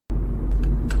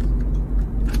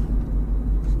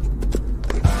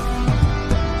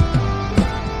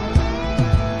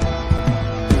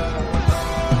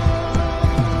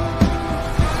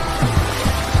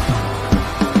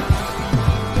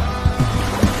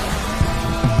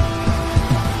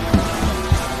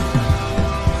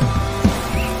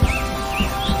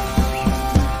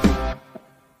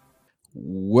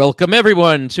Welcome,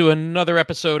 everyone, to another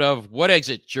episode of What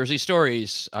Exit Jersey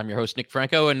Stories. I'm your host, Nick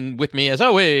Franco, and with me, as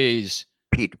always,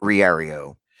 Pete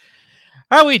Riario.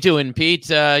 How we doing, Pete?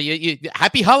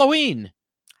 Happy Halloween.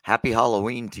 Happy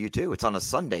Halloween to you, too. It's on a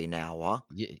Sunday now, huh?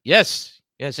 Yes,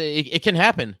 it can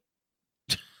happen.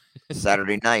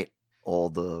 Saturday night, all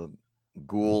the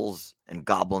ghouls and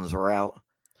goblins are out.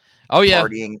 Oh, yeah.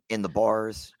 Partying in the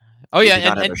bars. Oh, yeah.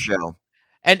 And have a show.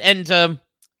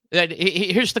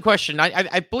 Here's the question.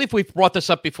 I believe we've brought this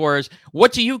up before. Is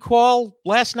what do you call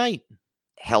last night?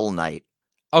 Hell Night.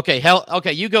 Okay,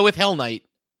 Okay, you go with Hell Night.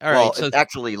 All right. So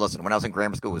actually, listen. When I was in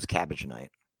grammar school, it was Cabbage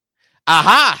Night.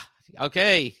 Aha.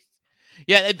 Okay.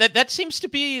 Yeah, that seems to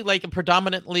be like a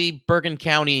predominantly Bergen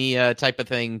County type of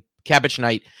thing. Cabbage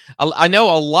Night. I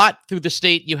know a lot through the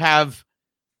state. You have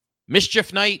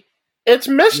Mischief Night. It's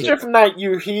Mischief Night,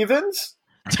 you heathens.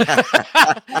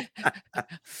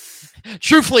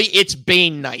 Truthfully, it's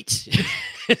Bane Night.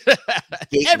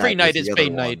 Every night is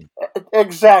Bane Night.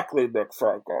 Exactly, Nick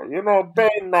Franco. You know,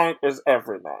 Bane Night is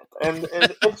every night. And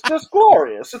it's just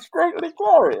glorious. It's greatly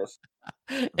glorious.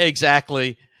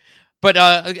 Exactly.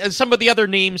 But some of the other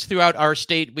names throughout our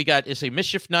state, we got is a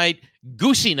Mischief Night,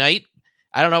 Goosey Night.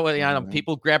 I don't know,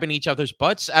 people grabbing each other's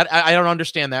butts. I don't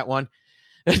understand that one.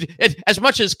 As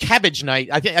much as Cabbage Night,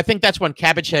 I think that's when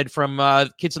Cabbage Head from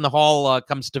Kids in the Hall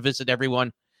comes to visit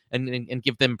everyone and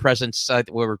give them presents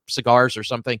or cigars or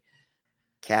something.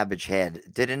 Cabbage Head.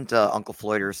 Didn't Uncle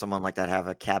Floyd or someone like that have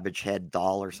a Cabbage Head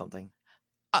doll or something?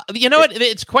 You know what?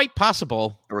 It's quite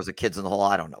possible. Or was it Kids in the Hall?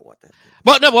 I don't know what that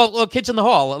is. Well, Kids in the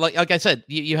Hall. Like I said,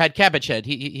 you had Cabbage Head.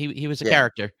 He was a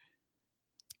character.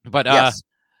 But yes.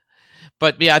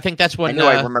 But yeah, I think that's when I know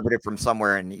I remembered it from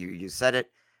somewhere, and you said it.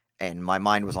 And my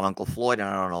mind was on Uncle Floyd, and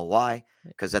I don't know why,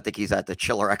 because I think he's at the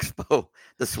Chiller Expo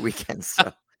this weekend.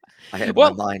 So I had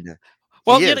my mind.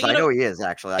 I know he is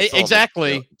actually. I saw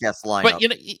exactly. The guest lineup. But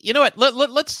you know what?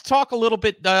 Let's talk a little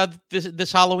bit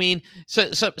this Halloween.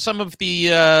 So some of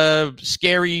the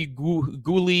scary,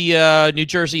 ghouly New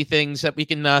Jersey things that we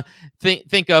can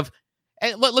think of.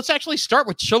 And let's actually start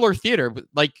with Chiller Theater.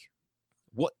 Like,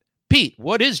 what, Pete?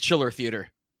 What is Chiller Theater?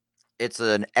 It's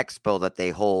an expo that they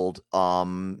hold.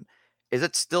 Is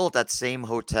it still at that same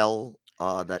hotel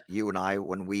that you and I,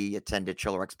 when we attended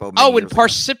Chiller Expo? In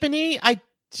Parsippany? I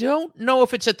don't know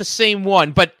if it's at the same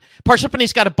one, but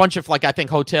Parsippany's got a bunch of, I think,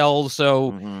 hotels,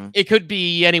 so it could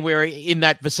be anywhere in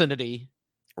that vicinity.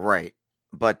 Right.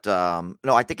 But,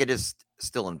 no, I think it is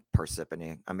still in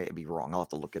Parsippany. I may be wrong. I'll have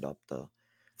to look it up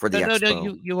for the expo.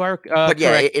 No, you are but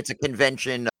yeah, correct. It's a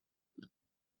convention.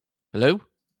 Hello?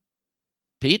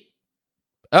 Pete?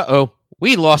 Uh-oh.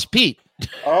 We lost Pete.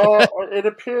 It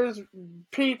appears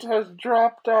Pete has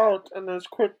dropped out and has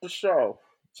quit the show.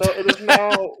 So it is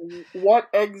now What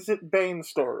Exit Bane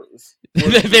Stories.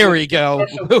 There we go.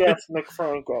 Special guest Nick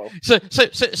Franco.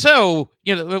 So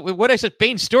What Exit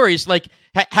Bane Stories,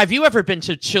 have you ever been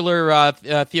to Chiller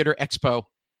Theater Expo?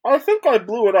 I think I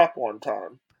blew it up one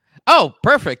time. Oh,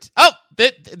 perfect. Oh,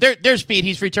 there's Pete.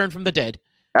 He's returned from the dead.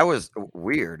 That was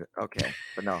weird. Okay,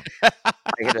 but no. I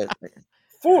hit it.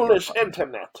 Foolish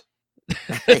internet.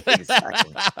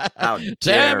 Exactly.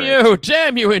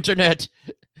 Damn you, internet.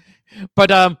 But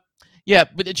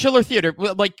but the Chiller Theater,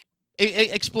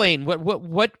 explain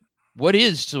what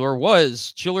is or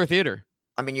was Chiller Theater?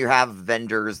 I mean, you have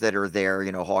vendors that are there,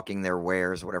 hawking their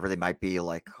wares, whatever they might be,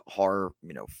 like horror,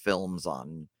 films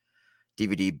on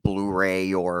DVD,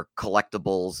 Blu-ray, or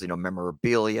collectibles,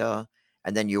 memorabilia,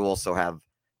 and then you also have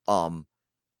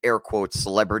air quotes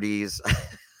celebrities.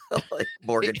 Like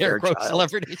Morgan Fairchild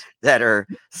celebrities that are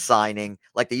signing.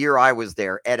 Like the year I was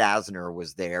there, Ed Asner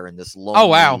was there in this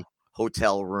lonely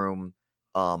hotel room,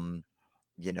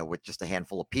 with just a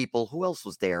handful of people. Who else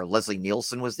was there? Leslie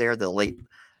Nielsen was there. The late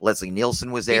Leslie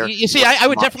Nielsen was there. You see, I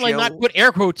would definitely not put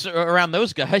air quotes around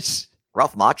those guys.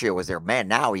 Ralph Macchio was there. Man,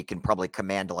 now he can probably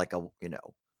command at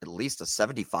least a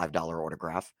 $75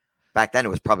 autograph. Back then it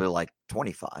was probably like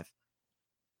 $25.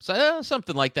 So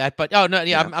something like that, but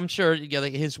I'm sure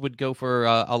his would go for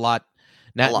a lot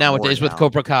nowadays with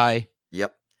Cobra Kai.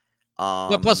 Yep.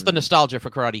 Plus the nostalgia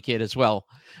for Karate Kid as well.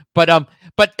 But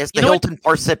it's the Hilton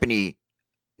Parsippany,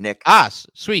 Nick.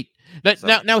 Sweet.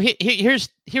 Now here's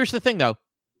the thing though.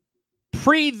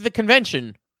 Pre the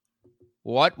convention,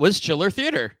 what was Chiller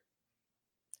Theater?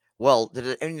 Well, did it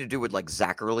have anything to do with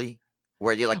Zachary,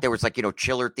 where there was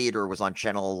Chiller Theater was on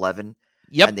Channel 11?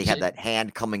 Yep. And they had that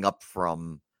hand coming up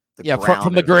from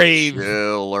from the grave.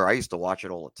 Chiller. I used to watch it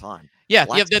all the time. Yeah,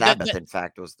 Black Sabbath, in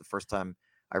fact, was the first time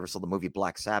I ever saw the movie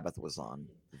Black Sabbath was on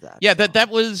that. Yeah, that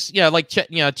was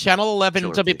Channel 11,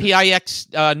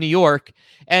 WPIX New York,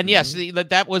 and yes,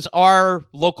 that was our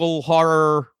local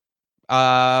horror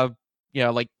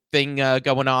like thing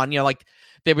going on. Like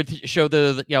they would show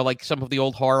like some of the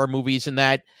old horror movies and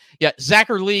that. Yeah,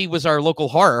 Zachary Lee was our local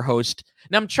horror host.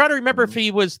 Now I'm trying to remember if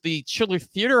he was the Chiller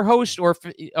Theater host or if,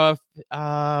 you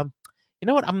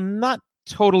know what? I'm not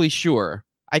totally sure.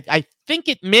 I think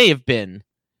it may have been.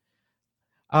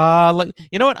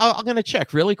 You know what? I'm gonna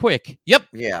check really quick. Yep.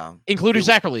 Yeah. Included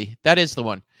Zachary Lee. That is the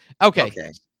one. Okay.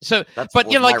 So, that's but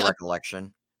my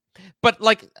recollection. But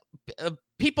like,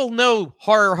 people know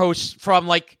horror hosts from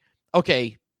like,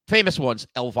 okay, famous ones: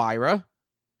 Elvira,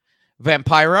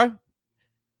 Vampira,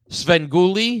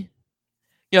 Svengoolie.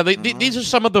 Yeah, these are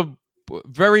some of the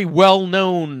very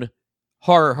well-known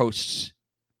horror hosts.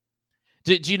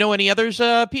 Do you know any others,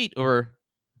 Pete? Or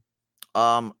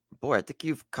boy, I think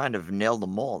you've kind of nailed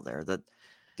them all there. That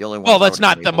the only one. Well, that's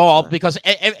not them all because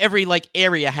every like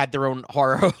area had their own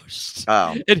horror hosts.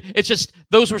 Oh, it's just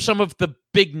those were some of the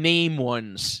big name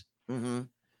ones. Mm-hmm.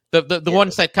 The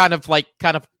ones that kind of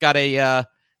got a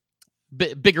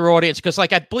bigger audience because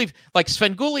like I believe like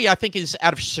Svengoolie I think is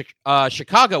out of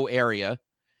Chicago area,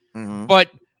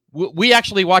 but we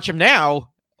actually watch him now.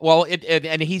 Well,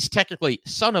 and he's technically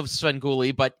son of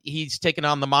Svengoolie, but he's taken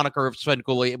on the moniker of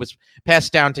Svengoolie. It was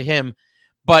passed down to him.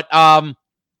 But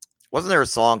wasn't there a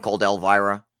song called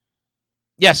Elvira?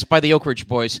 Yes, by the Oak Ridge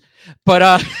Boys. But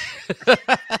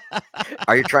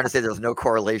are you trying to say there's no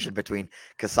correlation between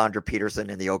Cassandra Peterson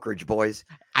and the Oak Ridge Boys?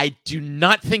 I do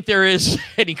not think there is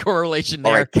any correlation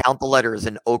there. All right, count the letters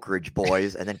in Oak Ridge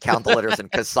Boys and then count the letters in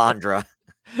Cassandra.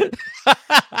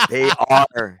 They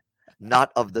are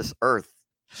not of this earth.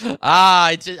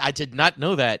 I did not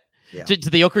know that. Yeah. Did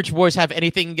the Oak Ridge Boys have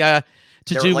anything to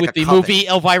do like with the movie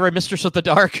Elvira, Mistress of the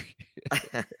Dark?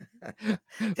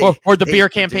 or the beer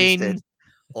campaign?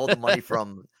 All the money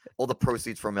from all the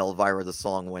proceeds from Elvira, the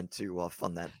song, went to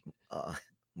fund that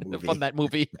movie. Fund that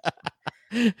movie.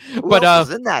 Who but else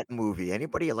was in that movie?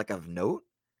 Anybody like of note?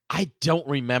 I don't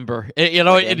remember. You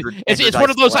know, like it's one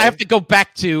of those I have to go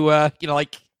back to. You know,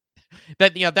 like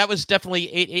that. You know, that was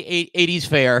definitely 80s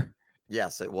fare.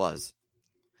 Yes, it was.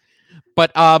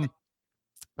 But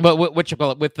what you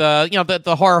call it with you know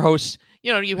the horror hosts?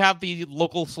 You know, you have the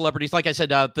local celebrities. Like I said,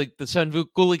 the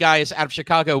Svengoolie guy is out of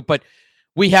Chicago, but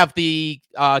we have the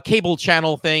cable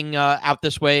channel thing out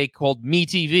this way called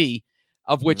MeTV,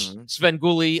 of which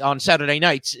Svengoolie on Saturday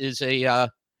nights is a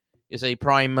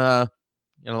prime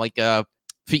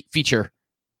feature.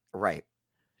 Right.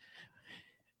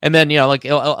 And then like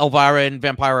Elvira and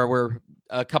Vampira were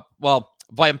a couple. Well,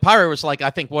 Vampira was like I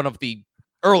think one of the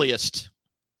earliest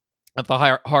of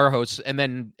the horror hosts, and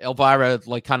then Elvira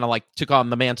kind of took on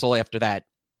the mantle after that.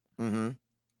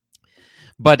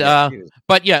 But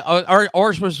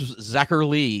ours was Zachary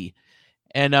Lee,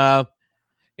 and what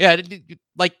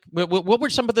were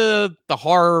some of the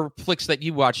horror flicks that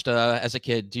you watched as a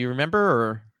kid? Do you remember?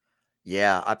 Or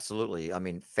yeah, absolutely. I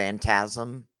mean,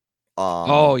 Phantasm.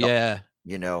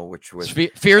 You know, which was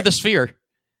Fear the Sphere.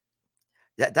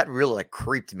 That really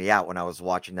creeped me out when I was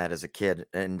watching that as a kid,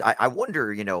 and I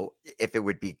wonder, you know, if it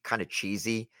would be kind of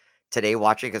cheesy today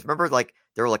watching, because remember,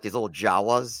 there were these little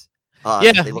Jawas.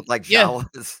 They looked like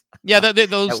Jawas. Yeah,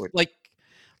 those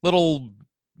little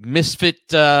misfit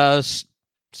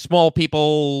small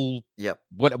people. Yep.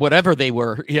 Whatever they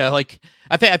were. Yeah,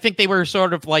 I think they were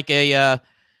sort of like a.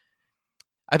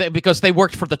 I think because they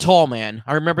worked for the Tall Man.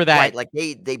 I remember that. Right,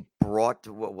 they brought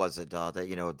what was it?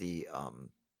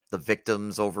 The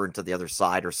victims over into the other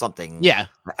side or something. Yeah.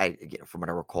 From what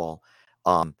I recall.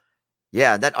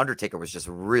 Yeah, that Undertaker was just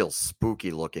real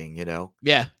spooky looking, you know?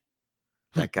 Yeah.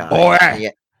 That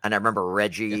guy. And I remember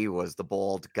Reggie was the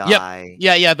bald guy.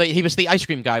 Yep. Yeah. He was the ice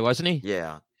cream guy, wasn't he?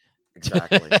 Yeah,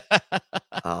 exactly.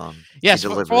 Yes,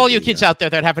 for all you kids out there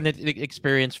that haven't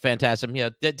experienced Phantasm, yeah,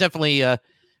 definitely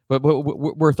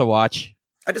worth a watch.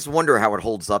 I just wonder how it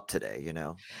holds up today, you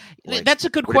know? That's a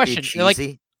good question.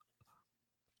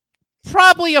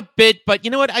 Probably a bit, but you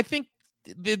know what? I think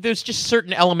there's just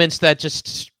certain elements that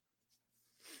just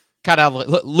kind of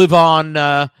live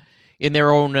on in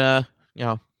their own,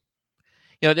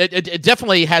 it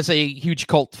definitely has a huge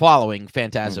cult following,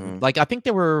 Phantasm. I think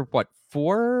there were, 4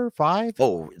 or 5?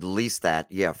 Oh, at least that.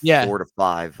 Yeah. 4 to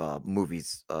 5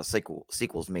 movies,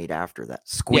 sequels made after that.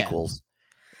 Squeakles.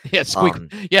 Yeah,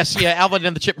 yes, Alvin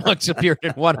and the Chipmunks appeared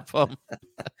in one of them.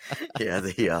 Yeah,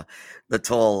 the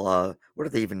tall. What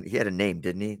did they even? He had a name,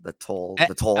 didn't he? The tall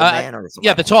man, or something.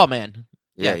 Yeah, the tall man.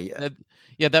 Yeah.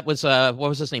 That was what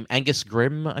was his name? Angus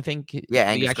Grimm, I think. Yeah,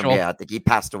 Angus Grimm. Yeah, I think he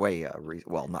passed away.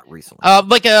 Not recently.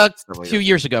 A few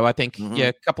years ago, I think. Yeah,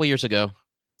 a couple of years ago.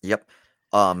 Yep.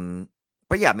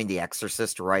 But yeah, I mean, The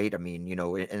Exorcist, right? I mean, you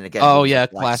know, and again, Black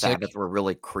classic. Sabbath were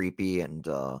really creepy and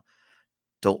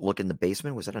Don't Look in the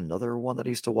Basement. Was that another one that I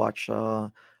used to watch?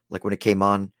 Like when it came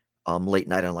on late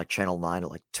night on like Channel 9 at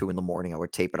like 2 in the morning, I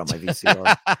would tape it on my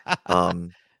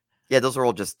VCR. Yeah, those are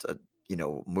all just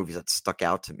movies that stuck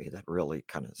out to me that really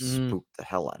kind of spooked the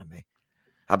hell out of me.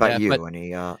 How about you?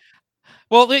 Any?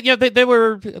 Well, they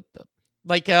were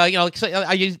like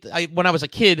when I was a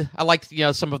kid, I liked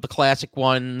some of the classic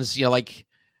ones.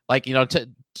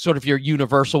 Sort of your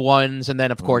Universal ones, and then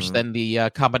of course then the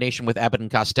combination with Abbott and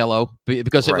Costello,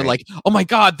 because it was like, oh my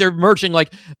God, they're merging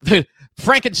like the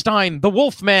Frankenstein, the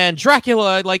Wolfman,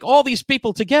 Dracula, like all these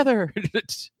people together.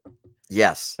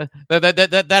 Yes,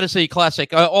 that is a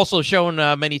classic. Also shown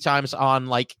many times on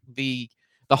like the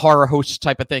horror host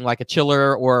type of thing, like a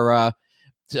Chiller or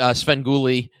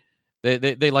Svengoolie.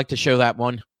 They like to show that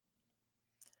one.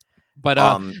 But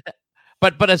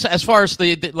as far as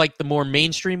the more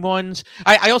mainstream ones,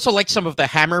 I also like some of the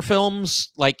Hammer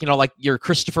films, like your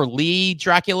Christopher Lee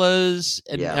Draculas,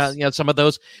 and some of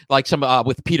those, like some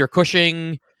with Peter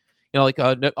Cushing,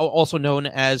 also known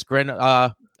as Grand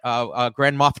Moff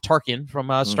Tarkin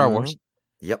from Star Wars.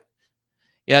 Yep.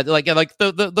 Yeah,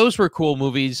 those were cool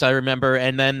movies, I remember.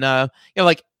 And then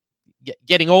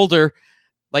getting older,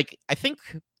 like I think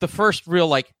the first real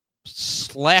like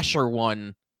slasher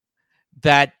one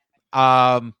that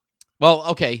the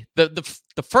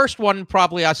first one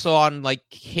probably I saw on like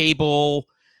cable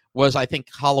was, I think,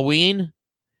 Halloween.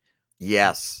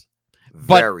 Yes,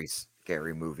 very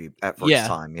scary movie at first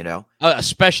time,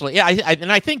 especially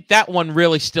I think that one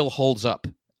really still holds up.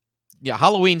 Yeah,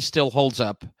 Halloween still holds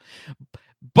up.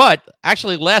 But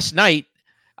actually, last night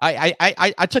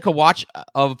I took a watch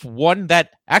of one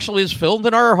that actually is filmed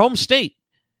in our home state.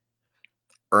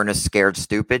 Ernest Scared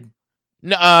Stupid.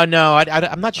 No,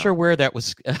 I'm not sure where that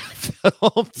was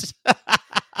filmed.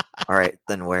 All right,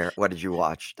 then what did you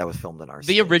watch that was filmed in our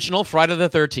state? The original Friday the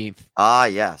 13th. Ah,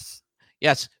 yes.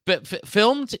 Yes, but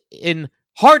filmed in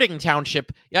Harding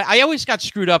Township. Yeah, I always got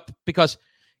screwed up because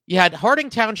you had Harding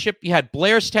Township, you had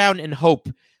Blairstown and Hope,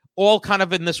 all kind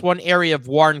of in this one area of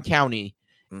Warren County.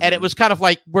 And it was kind of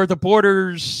like where the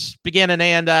borders began and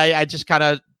end. I just kind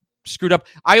of screwed up.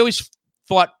 I always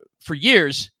thought for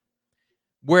years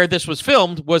where this was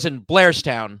filmed was in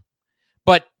Blairstown,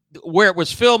 but where it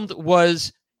was filmed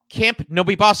was Camp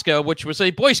Nobibosco, which was a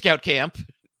Boy Scout camp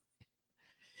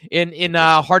in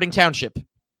Harding Township.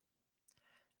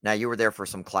 Now, you were there for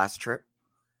some class trip?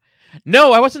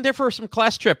 No, I wasn't there for some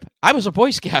class trip. I was a Boy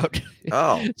Scout.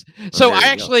 Oh. So I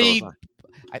actually,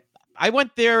 I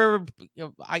went there,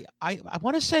 I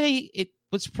want to say it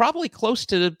was probably close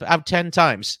to about 10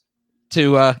 times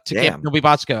to Camp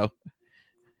Nobibosco.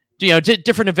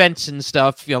 Different events and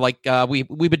stuff. We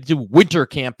would do winter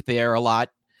camp there a lot,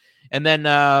 and then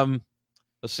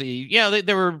let's see. Yeah,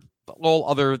 there were all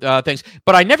other things,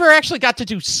 but I never actually got to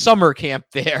do summer camp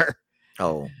there.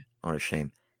 Oh, what a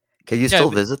shame. Can you still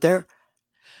visit there?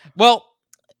 Well,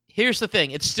 here's the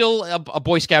thing: it's still a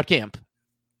Boy Scout camp.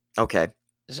 Okay.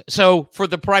 So for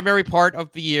the primary part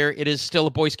of the year, it is still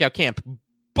a Boy Scout camp,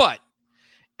 but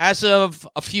as of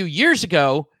a few years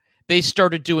ago, they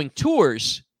started doing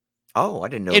tours. Oh, I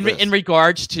didn't know in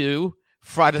regards to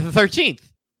Friday the 13th,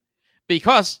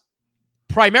 because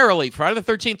primarily Friday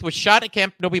the 13th was shot at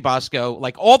Camp Nobibosco.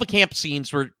 Like all the camp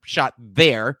scenes were shot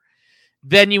there.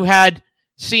 Then you had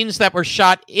scenes that were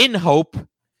shot in Hope,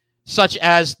 such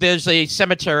as there's a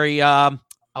cemetery. Let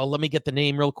me get the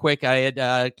name real quick. I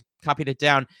had copied it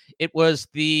down. It was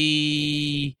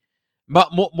the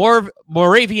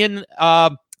Moravian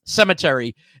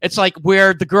cemetery. It's like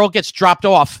where the girl gets dropped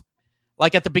off.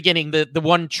 Like at the beginning, the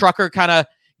one trucker kind of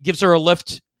gives her a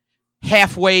lift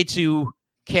halfway to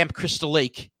Camp Crystal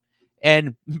Lake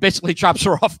and basically drops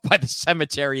her off by the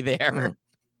cemetery there.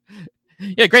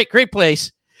 Yeah, great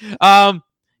place. And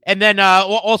then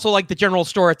also like the general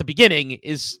store at the beginning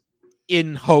is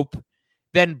in Hope.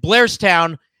 Then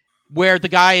Blairstown, where the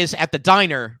guy is at the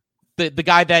diner, the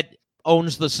guy that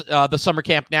owns the summer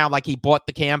camp now, like he bought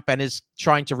the camp and is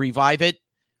trying to revive it.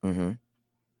 Mm-hmm.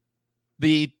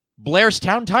 The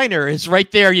Blairstown Diner is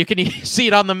right there. You can see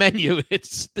it on the menu.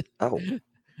 It's the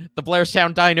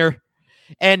Blairstown Diner.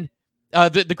 And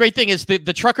the great thing is the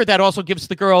trucker that also gives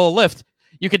the girl a lift,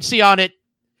 you can see on it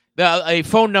a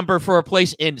phone number for a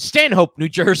place in Stanhope, New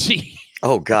Jersey.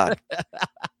 Oh, God.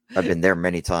 I've been there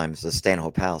many times, the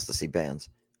Stanhope House, to see bands.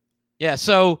 Yeah,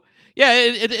 so, yeah,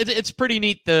 it's pretty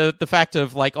neat, the fact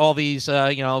of, like, all these,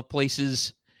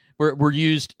 places were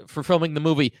used for filming the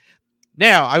movie.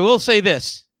 Now, I will say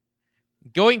this.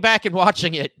 Going back and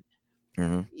watching it,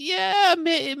 yeah,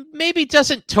 maybe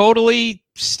doesn't totally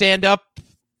stand up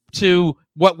to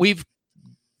what we've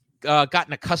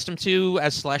gotten accustomed to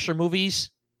as slasher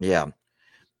movies. Yeah.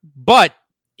 but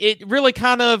it really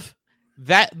kind of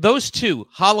those two,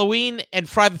 Halloween and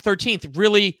Friday the 13th,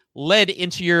 really led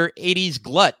into your 80s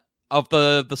glut of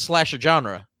the slasher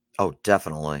genre. Oh,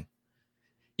 definitely.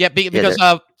 Yeah, because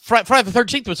Friday the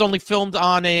 13th was only filmed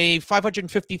on a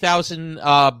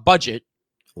 $550,000 budget.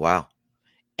 Wow.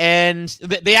 And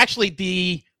they actually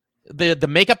the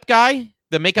makeup guy,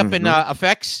 the makeup and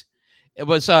effects, it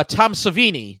was Tom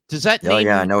Savini. Does that name? Oh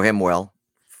yeah, I know him well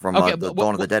from the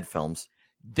Dawn of the Dead films.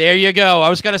 There you go. I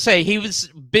was gonna say he was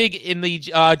big in the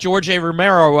George A.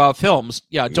 Romero films.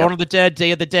 Yeah, Dawn of the Dead,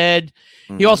 Day of the Dead.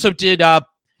 Mm-hmm. He also did. I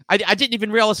didn't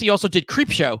even realize he also did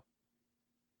Creepshow.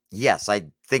 Yes, I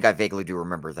think I vaguely do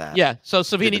remember that. Yeah, so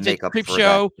Savini did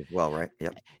Creepshow as well, right?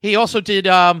 Yep. He also did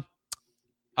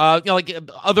like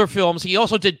other films. He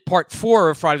also did Part 4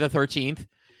 of Friday the 13th.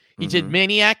 He did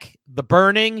Maniac, The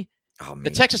Burning, The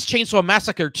Texas Chainsaw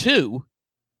Massacre 2.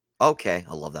 Okay,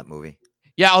 I love that movie.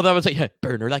 Yeah, although I was like,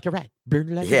 burn her like a rat, burn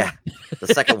her like a rat. The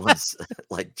second one's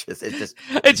like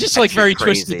it's just like very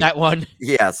crazy. Twisted, that one.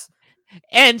 Yes.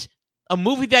 And a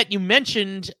movie that you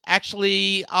mentioned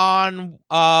actually on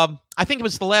I think it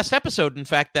was the last episode, in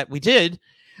fact, that we did.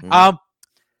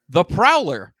 The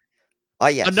Prowler. Oh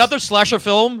yes. Another slasher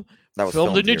film that was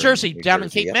filmed in New Jersey, down in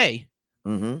Cape May.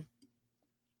 Mm-hmm.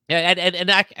 Yeah, and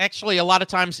actually a lot of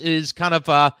times is kind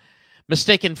of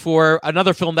mistaken for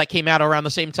another film that came out around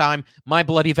the same time, My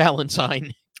Bloody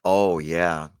Valentine. Oh,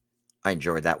 yeah. I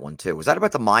enjoyed that one, too. Was that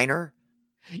about the miner?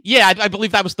 Yeah, I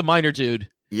believe that was the miner dude.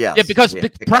 Yes. Yeah, because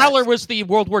Prowler was the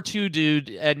World War II dude,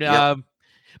 and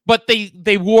but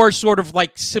they wore sort of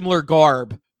like similar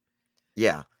garb.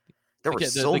 Yeah. There were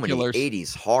so many killers.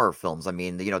 80s horror films. I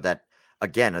mean, that,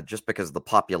 again, just because of the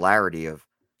popularity of,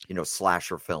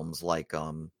 slasher films like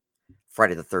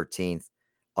Friday the 13th.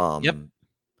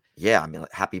 Yeah, I mean,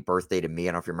 like, Happy Birthday to Me. I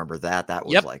don't know if you remember that. That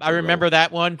was I remember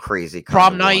that one. Crazy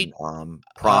Prom Night. Prom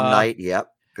Night. Yep,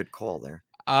 good call there.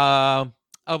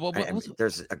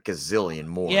 There's a gazillion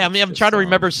more. Yeah, I mean, I'm trying to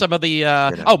remember some of the.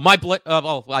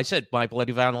 I said My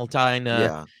Bloody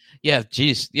Valentine. Yeah,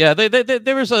 geez, yeah.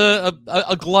 There was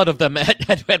a glut of them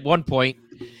at one point.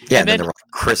 Yeah, and then there were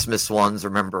Christmas ones.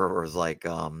 Remember, it was like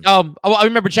I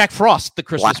remember Jack Frost, the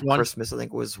Christmas Black one. Christmas, I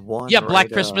think, was one. Yeah,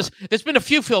 Black Christmas. There's been a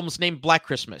few films named Black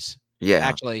Christmas. Yeah,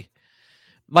 actually,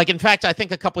 like in fact, I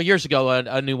think a couple of years ago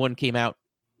a new one came out.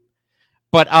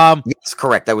 But yes,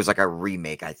 correct. That was like a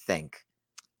remake, I think,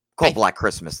 called Black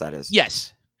Christmas. That is.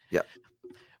 Yes. Yeah.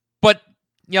 But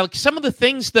some of the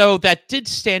things though that did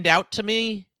stand out to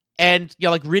me, and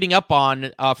like reading up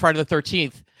on Friday the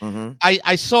 13th,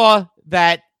 I saw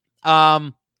that.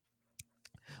 One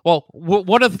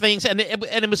of the things, and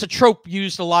it was a trope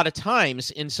used a lot of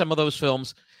times in some of those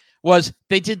films, was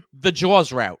they did the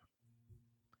Jaws route.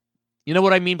 You know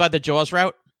what I mean by the Jaws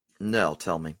route? No,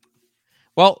 tell me.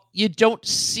 Well, you don't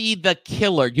see the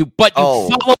killer, but you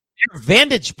follow their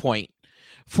vantage point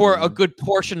for a good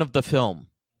portion of the film.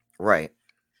 Right.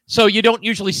 So you don't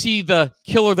usually see the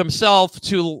killer themselves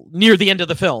till near the end of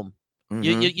the film.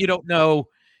 You don't know.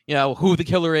 Who the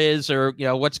killer is or,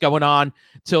 what's going on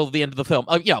till the end of the film.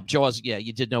 Jaws,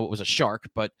 you did know it was a shark,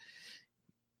 but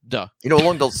duh.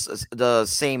 Along the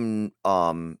same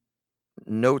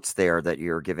notes there that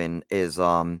you're giving is,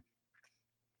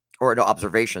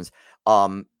 observations.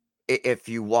 If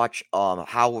you watch, it's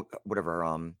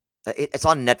on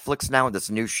Netflix now, this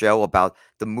new show about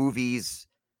the movies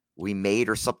we made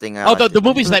or something. The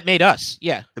movies that made us.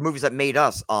 Yeah. The movies that made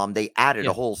us. They added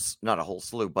not a whole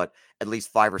slew, but at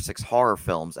least 5 or 6 horror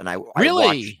films. And I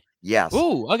watched, yes.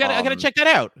 Ooh, I gotta check that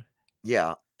out.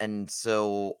 Yeah. And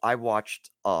so I watched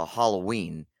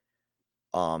Halloween.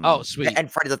 Sweet.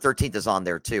 And Friday the 13th is on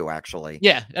there too, actually.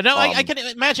 Yeah. No, I can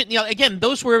imagine, again,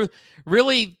 those were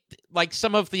really like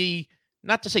some of the,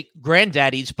 not to say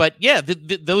granddaddies, but yeah,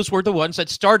 those were the ones that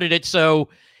started it. So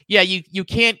yeah, you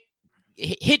can't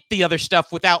hit the other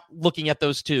stuff without looking at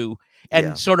those two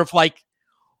and sort of like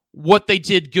what they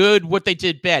did good, what they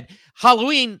did bad.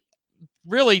 Halloween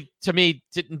really, to me,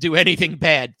 didn't do anything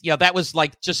bad. That was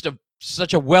like just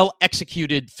such a well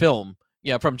executed film.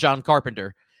 From John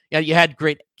Carpenter. Yeah, you had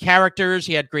great characters,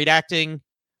 you had great acting.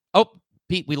 Oh,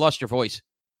 Pete, we lost your voice.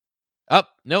 Oh,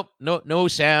 nope, no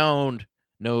sound.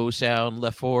 No sound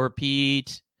left for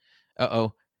Pete.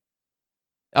 Uh-oh,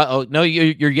 no,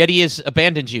 your Yeti has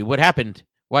abandoned you. What happened?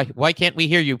 Why can't we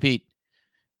hear you, Pete?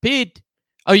 Pete!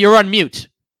 Oh, you're on mute.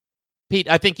 Pete,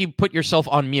 I think you put yourself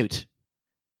on mute.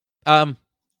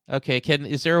 Okay,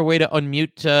 is there a way to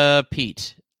unmute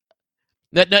Pete?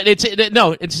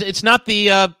 No, it's not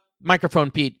the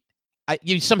microphone, Pete.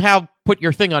 You somehow put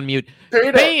your thing on mute.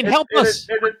 Peter, Bane, help us!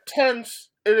 It attempts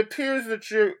it appears that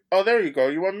you. Oh, there you go.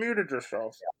 You unmuted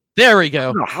yourself. There we I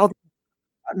go. don't know how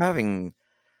I'm having.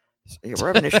 Yeah, we're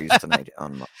having issues tonight.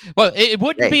 Well, it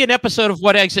wouldn't Hey. be an episode of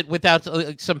What Exit without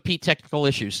some Pete technical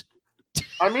issues.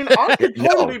 I mean, I could No.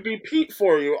 totally be Pete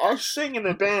for you. I sing in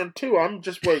a band too. I'm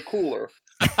just way cooler.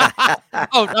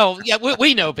 Oh no, yeah,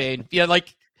 we know Bane. Yeah,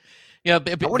 like, I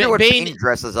wonder what Bane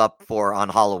dresses up for on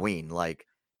Halloween. Like,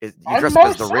 you dress up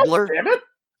as the Riddler? Damn it!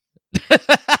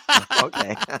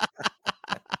 Okay.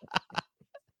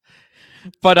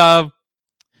 But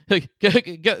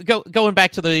going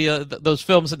back to those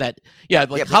films and that, yeah,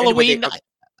 like Halloween,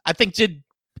 I think did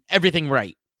everything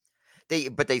right.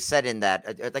 But they said in that,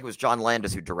 I think it was John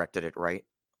Landis who directed it, right?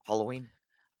 Halloween?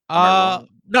 No,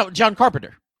 John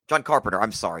Carpenter. John Carpenter.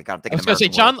 I'm sorry. God, I'm thinking I was going to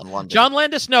say John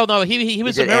Landis. No, he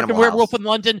was American Werewolf in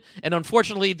London, and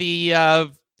unfortunately the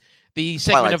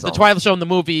segment of the Twilight Zone, the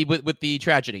movie with the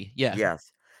tragedy. Yeah.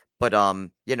 Yes, but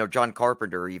John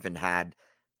Carpenter even had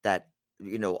that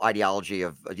ideology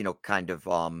of kind of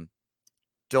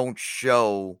don't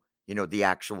show the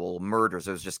actual murders.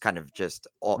 It was just kind of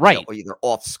right, either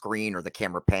off screen or the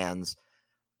camera pans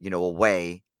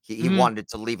away. He wanted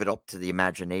to leave it up to the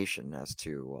imagination as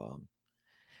to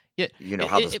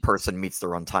how this person meets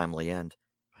their untimely end.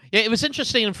 Yeah, it was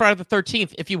interesting in Friday the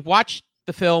 13th. If you watch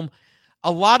the film,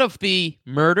 a lot of the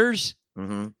murders,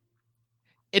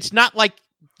 it's not like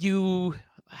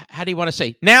how do you want to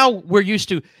say? Now we're used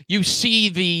to, you see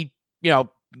the,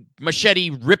 machete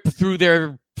rip through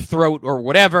their throat or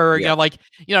whatever,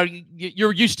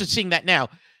 you're used to seeing that now.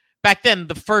 Back then,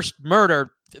 the first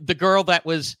murder, the girl that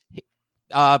was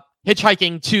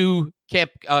hitchhiking to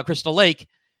Camp Crystal Lake,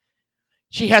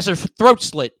 she has her throat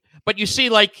slit, but you see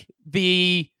like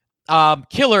the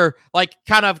killer like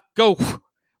kind of go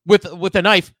with a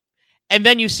knife, and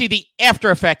then you see the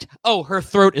after effect. Oh, her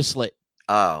throat is slit.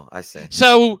 Oh, I see.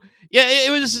 So yeah,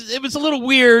 it was a little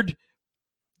weird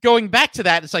going back to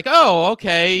that. It's like, oh,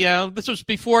 okay, this was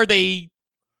before they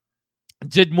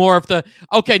did more of the.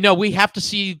 Okay, no, we have to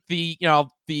see the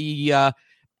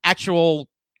actual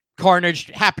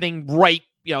carnage happening right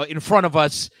in front of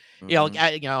us.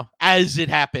 As it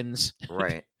happens.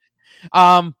 Right.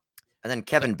 And then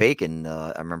Kevin Bacon,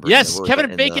 I remember. Yes,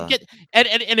 Kevin Bacon get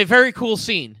and a very cool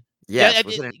scene. Yes,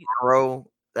 was it an arrow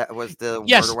that was the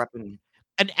murder weapon?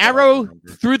 An arrow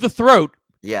through the throat.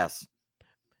 Yes.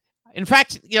 In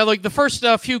fact, like the first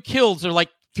few kills are like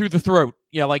through the throat.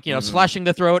 Slashing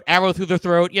the throat, arrow through the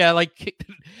throat. Yeah, like,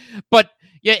 but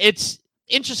yeah, it's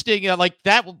interesting. Like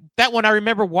that one, I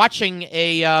remember watching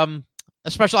a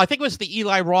special. I think it was the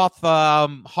Eli Roth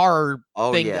horror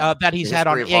thing that he's had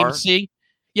on AMC.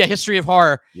 Yeah, History of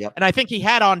Horror. Yep. And I think he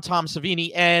had on Tom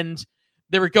Savini, and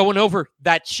they were going over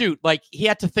that shoot. Like he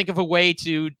had to think of a way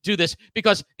to do this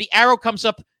because the arrow comes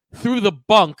up through the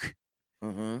bunk,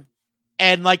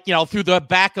 and like through the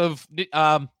back of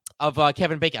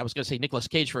Kevin Bacon. I was going to say Nicolas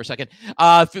Cage for a second.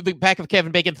 Through the back of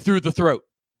Kevin Bacon through the throat,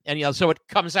 and so it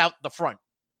comes out the front.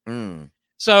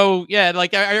 So yeah, like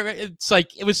it's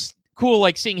like it was cool,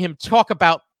 like seeing him talk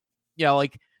about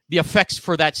like the effects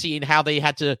for that scene, how they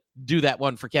had to do that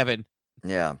one for Kevin.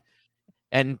 Yeah.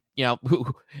 And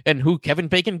who Kevin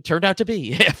Bacon turned out to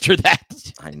be after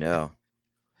that. I know.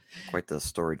 Quite the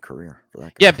storied career for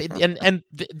that guy. Yeah, and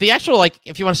the actual, like,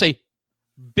 if you want to say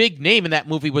big name in that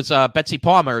movie was Betsy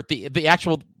Palmer, the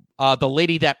actual the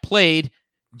lady that played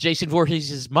Jason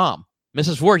Voorhees' mom,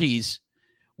 Mrs. Voorhees,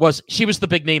 she was the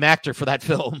big name actor for that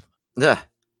film. Yeah.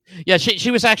 Yeah,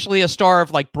 she was actually a star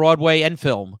of like Broadway and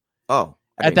film. Oh,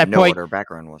 I at that know point, what her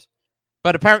background was.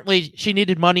 But apparently she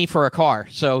needed money for a car,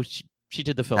 so she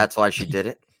did the film. That's why she did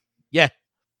it. Yeah.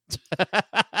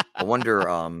 I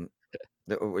wonder.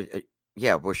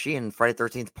 Yeah, was she in Friday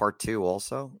 13th Part 2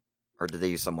 also, or did they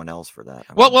use someone else for that?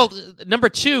 Well, number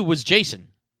 2 was Jason.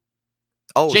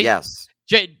 Oh yes.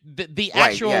 The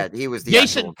actual right, yeah, he was the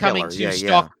Jason coming to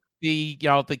stalk the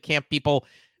the camp people.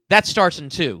 That starts in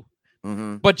 2.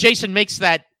 But Jason makes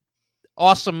that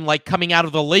awesome, like, coming out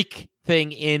of the lake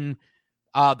thing in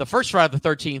the first Friday the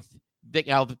 13th.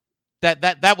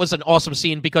 That was an awesome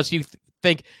scene because you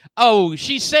think, oh,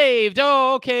 she's saved.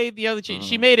 Oh, okay,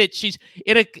 she made it. She's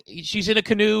in a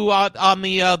canoe on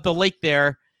the lake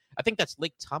there. I think that's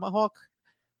Lake Tomahawk.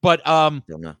 But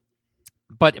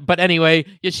but anyway,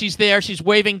 yeah, she's there. She's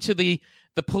waving to the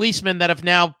policemen that have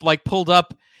now like pulled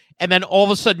up, and then all of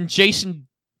a sudden Jason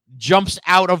jumps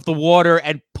out of the water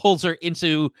and pulls her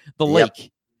into the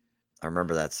lake. I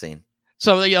remember that scene.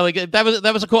 So yeah, like that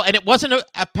was a cool, and it wasn't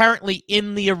apparently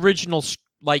in the original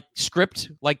like script,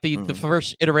 like the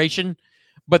first iteration,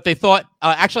 but they thought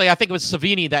actually I think it was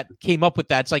Savini that came up with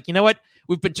that. It's like, you know what,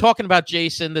 we've been talking about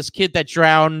Jason, this kid that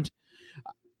drowned.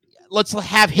 let's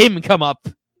have him come up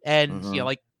and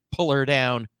like pull her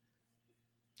down.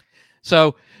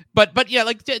 So, but yeah,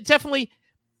 like definitely,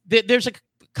 there's a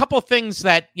couple of things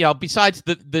that besides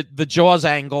the Jaws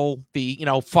angle, the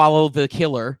follow the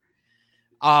killer.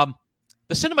 The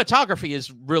cinematography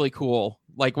is really cool.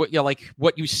 Like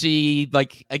what you see,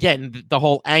 like again, the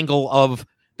whole angle of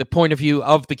the point of view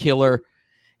of the killer,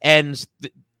 and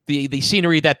the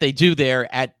scenery that they do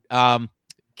there at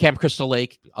Camp Crystal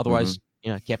Lake, otherwise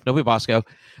Camp Novi Bosco,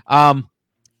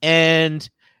 and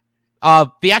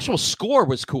the actual score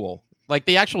was cool. Like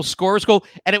the actual score was cool,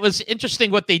 and it was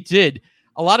interesting what they did.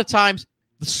 A lot of times,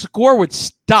 the score would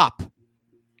stop,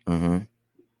 and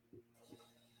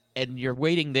you're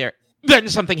waiting there. Then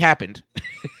something happened.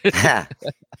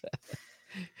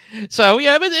 So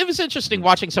yeah, it was interesting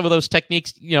watching some of those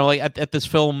techniques. Like at this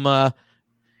film, done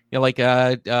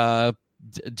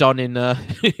in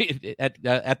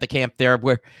at the camp there,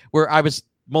 where I was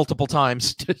multiple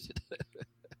times.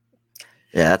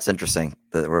 Yeah, that's interesting.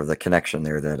 The connection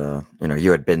there that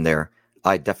you had been there.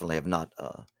 I definitely have not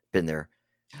been there.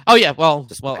 Oh yeah, well,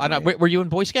 I don't, were you in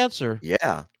Boy Scouts or?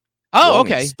 Yeah. Oh, long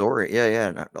okay. Story.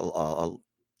 Yeah. A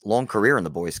long career in the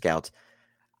Boy Scouts.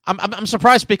 I'm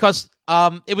surprised because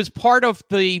it was part of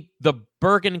the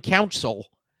Bergen Council,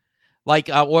 like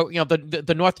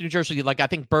the North New Jersey, like I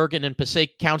think Bergen and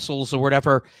Passaic councils or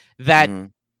whatever that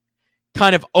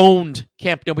kind of owned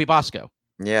Camp Novi Bosco.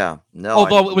 Yeah, no.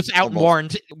 Although it was out in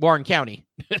Warren County.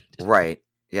 Right.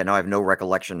 Yeah, no, I have no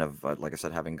recollection of, like I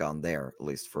said, having gone there, at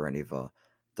least for any of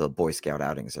the Boy Scout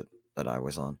outings that I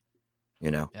was on.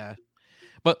 Yeah.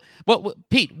 But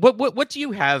Pete, what do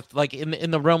you have like in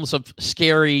the realms of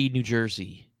scary New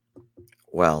Jersey?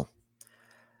 Well,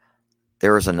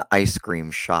 there is an ice cream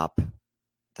shop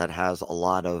that has a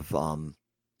lot of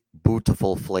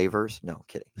beautiful flavors. No,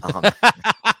 kidding.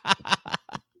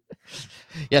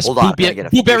 Yes, hold on,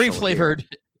 blueberry flavored.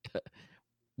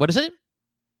 What is it?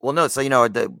 Well, no. So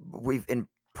we've in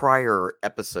prior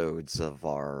episodes of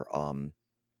our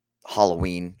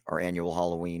Halloween, our annual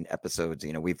Halloween episodes.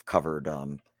 We've covered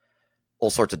all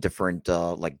sorts of different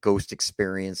like ghost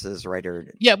experiences, right? Or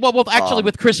well, actually,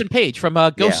 with Chris and Paige from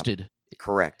Ghosted. Yeah,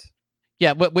 correct.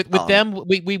 Yeah, with them,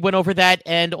 we went over that,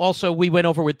 and also we went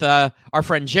over with our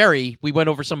friend Jerry. We went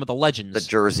over some of the legends. The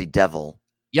Jersey Devil.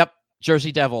 Yep,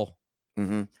 Jersey Devil.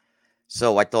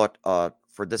 So I thought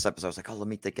for this episode, I was like, let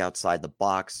me think outside the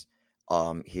box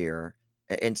here.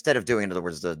 Instead of doing, in other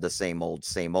words, the same old,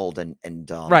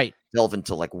 and right, delve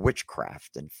into like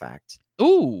witchcraft, in fact.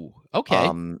 Ooh,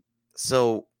 okay.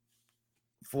 So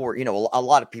for, a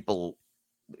lot of people,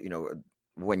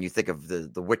 when you think of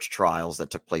the witch trials that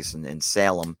took place in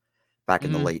Salem back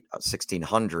in the late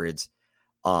 1600s,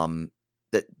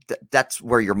 that's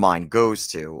where your mind goes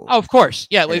to. Oh, of course.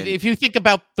 Yeah. If you think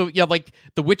about the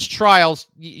witch trials,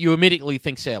 you immediately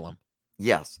think Salem.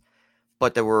 Yes.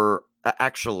 But there were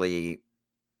actually,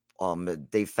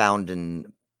 they found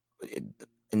in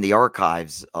the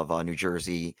archives of New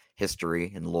Jersey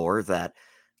history and lore that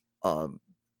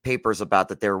papers about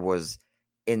that there was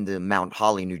in the Mount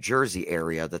Holly, New Jersey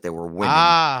area, that there were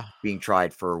women being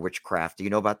tried for witchcraft. Do you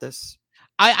know about this?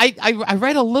 I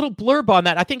read a little blurb on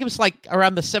that. I think it was like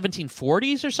around the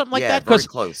 1740s or something like that. Very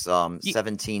close.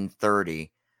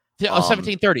 1730.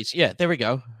 1730s. Yeah, there we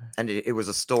go. And it was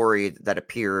a story that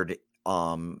appeared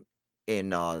in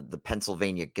the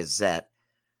Pennsylvania Gazette,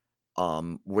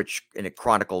 which it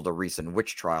chronicled a recent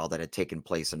witch trial that had taken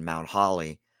place in Mount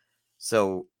Holly.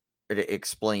 So it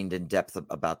explained in depth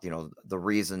about the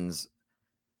reasons.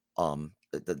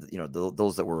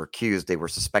 Those that were accused, they were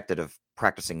suspected of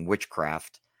practicing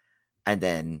witchcraft, and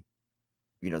then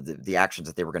the actions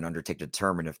that they were going to undertake to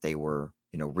determine if they were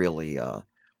really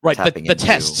right the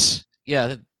tests.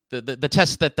 Yeah, the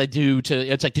tests that they do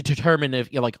to determine if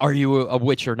are you a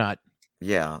witch or not.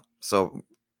 Yeah. So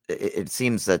it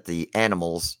seems that the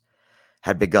animals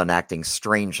had begun acting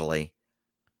strangely.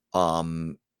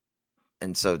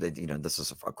 And so that, this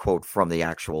is a quote from the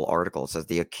actual article. It says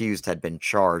the accused had been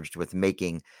charged with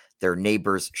making their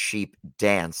neighbor's sheep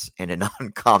dance in an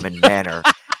uncommon manner.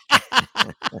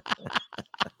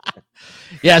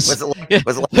 Yes. Was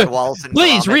it like Wallace and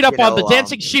Please Gromit, read up on the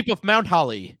dancing sheep of Mount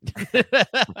Holly.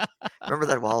 Remember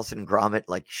that Wallace and Gromit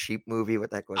sheep movie? What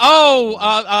that was?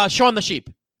 Oh, Shaun the Sheep.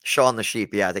 Shaun the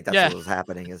Sheep. Yeah, I think that's what was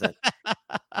happening. Is that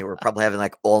they were probably having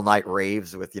all night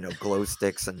raves with glow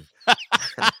sticks and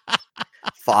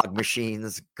fog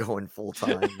machines going full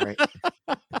time, right?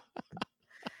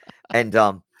 And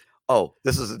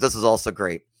this is also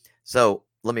great. So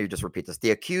let me just repeat this. The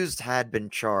accused had been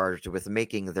charged with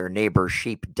making their neighbor's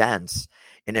sheep dance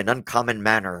in an uncommon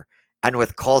manner and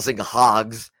with causing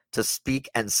hogs to speak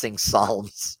and sing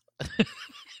psalms.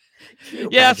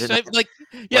 Yes, Imagine that?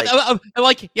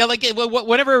 like yeah,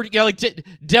 whenever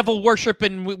devil worship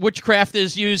and witchcraft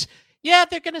is used, yeah,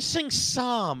 they're gonna sing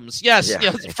psalms. Yes,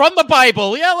 Yeah. from the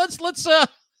Bible. Yeah, let's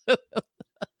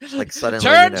Like suddenly,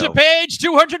 turn to page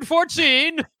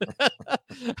 214.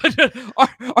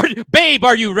 Babe,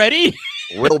 are you ready?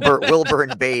 Wilbur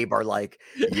and Babe are like,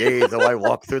 yea, though I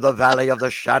walk through the valley of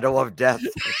the shadow of death.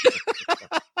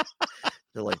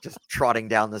 They're like just trotting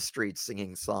down the street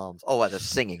singing psalms. Oh, they're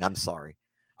singing. I'm sorry.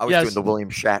 I was doing the William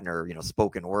Shatner,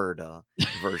 spoken word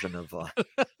version of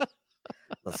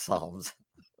the psalms.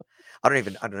 I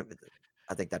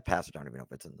think that passage, I don't even know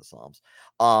if it's in the psalms.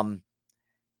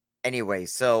 Anyway,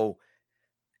 so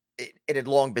it had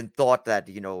long been thought that,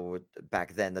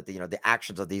 back then that the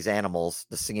actions of these animals,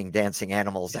 the singing, dancing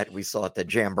animals that we saw at the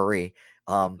Jamboree,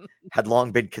 had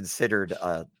long been considered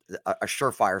a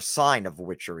surefire sign of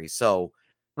witchery. So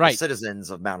the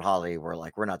citizens of Mount Holly were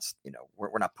like, we're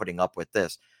not putting up with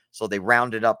this. So they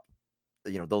rounded up,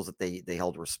 those that they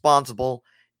held responsible.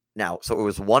 Now, so it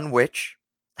was one witch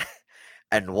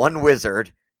and one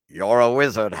wizard. You're a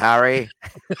wizard, Harry.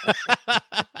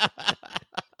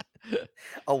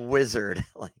 A wizard,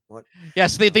 like what?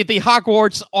 Yes, the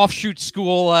Hogwarts offshoot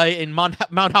school in Mount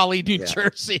Holly, New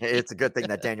Jersey. It's a good thing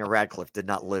that Daniel Radcliffe did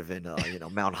not live in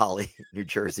Mount Holly, New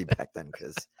Jersey back then,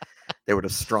 because they would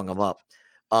have strung him up.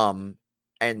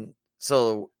 And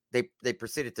so they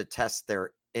proceeded to test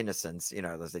their innocence,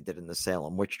 as they did in the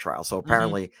Salem witch trial. So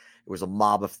apparently it was a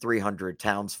mob of 300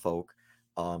 townsfolk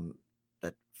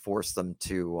that forced them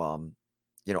to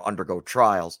undergo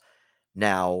trials.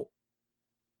 Now,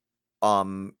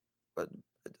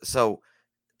 so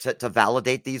to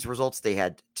validate these results, they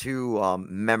had two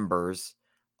members,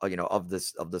 of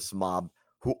this mob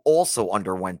who also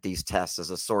underwent these tests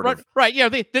as a sort of right. Yeah,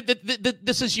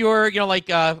 this is your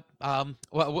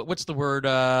what's the word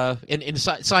in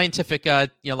scientific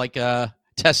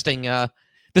testing.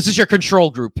 This is your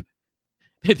control group.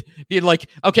 You're like,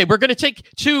 okay, we're going to take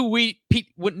two we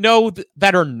know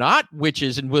that are not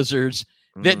witches and wizards.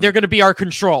 They're going to be our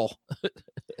control.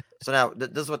 So now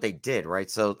this is what they did, right?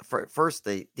 So first,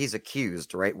 these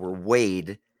accused, right, were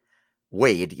weighed,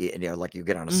 like you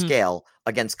get on a scale,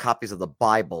 against copies of the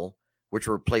Bible, which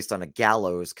were placed on a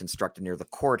gallows constructed near the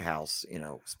courthouse,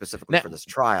 specifically for this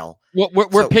trial.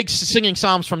 Were pigs singing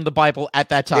psalms from the Bible at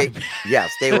that time?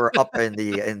 Yes, they were up in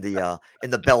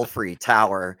the belfry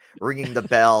tower, ringing the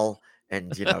bell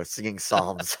and singing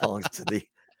songs to the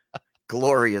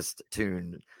glorious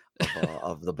tune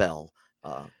of the bell.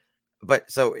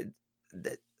 But so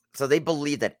they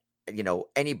believe that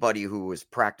anybody who was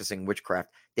practicing witchcraft,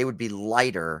 they would be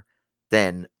lighter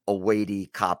than a weighty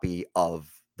copy of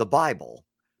the Bible.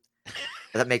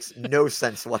 That makes no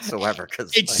sense whatsoever.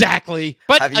 Exactly.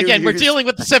 But again, we're dealing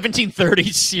with the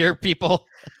 1730s here, people.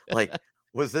 Like,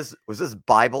 was this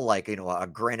Bible like a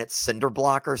granite cinder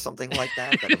block or something like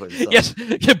that? That was, yes,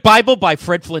 Bible by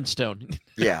Fred Flintstone.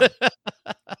 Yeah.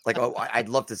 Like, I'd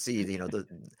love to see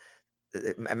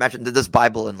imagine that this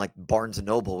Bible in like Barnes and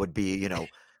Noble would be,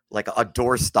 like a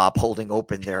doorstop holding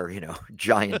open their,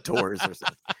 giant doors or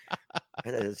something.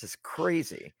 It's just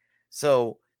crazy.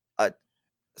 So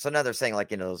now they're saying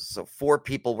like, so 4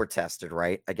 people were tested,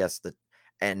 right? I guess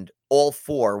and all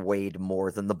 4 weighed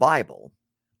more than the Bible.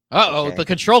 Okay? The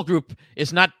control group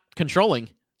is not controlling.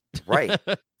 Right.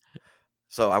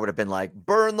 So I would have been like,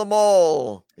 burn them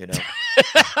all,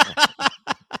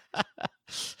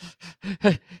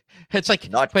 It's like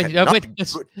not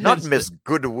Miss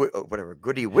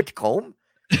Goody Whitcomb.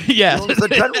 Yeah, the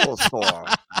general store.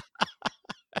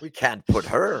 We can't put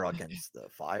her against the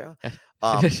fire.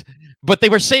 But they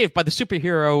were saved by the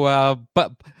superhero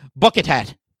bucket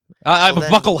hat.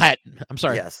 Buckle hat. I'm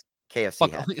sorry. Yes, KFC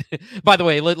hat. By the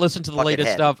way, listen to the Bucket latest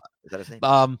head. stuff. Is that his name?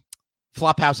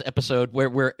 Flophouse episode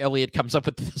where Elliot comes up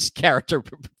with this character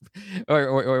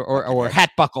or hat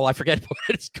buckle. I forget what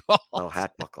it's called. Oh,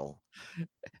 hat buckle.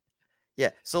 Yeah.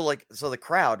 So the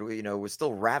crowd, was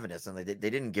still ravenous, and they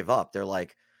didn't give up. They're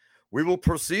like, we will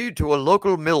proceed to a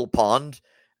local mill pond.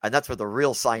 And that's where the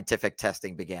real scientific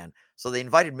testing began. So they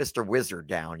invited Mr. Wizard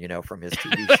down, from his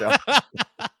TV show.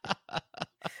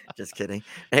 Just kidding.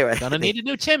 Anyway. Gonna need a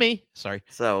new Timmy. Sorry.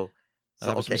 So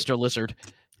that was Mr. Lizard.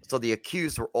 So the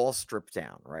accused were all stripped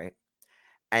down, right?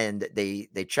 And they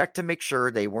checked to make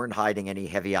sure they weren't hiding any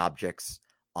heavy objects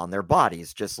on their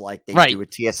bodies, just like they do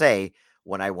at TSA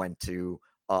when I went to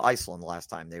Iceland the last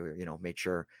time. They were, made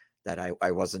sure that I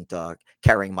wasn't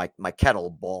carrying my kettle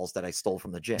balls that I stole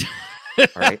from the gym.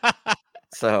 Right.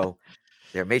 So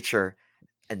they're made sure.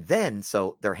 And then,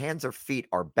 so their hands or feet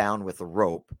are bound with a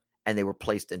rope, and they were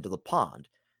placed into the pond.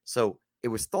 So it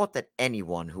was thought that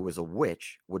anyone who was a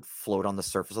witch would float on the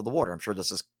surface of the water. I'm sure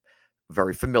this is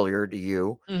very familiar to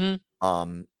you, Hmm.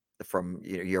 from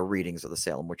your readings of the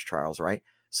Salem witch trials, right?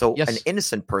 So an Yes.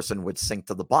 innocent person would sink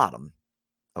to the bottom.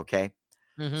 Okay.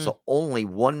 Hmm. So only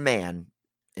one man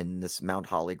in this Mount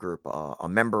Holly group, a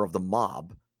member of the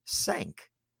mob, sank.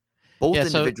 Both Yeah.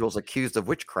 So individuals accused of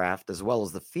witchcraft, as well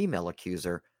as the female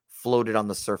accuser, floated on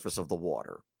the surface of the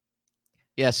water.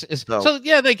 yes. So So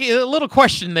yeah, like a little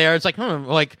question there. It's like,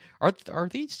 like are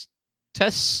these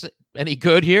tests any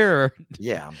good here? Or...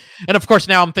 yeah, And of course,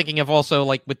 now I'm thinking of also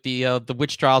like with the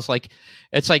witch trials, like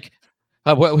it's like,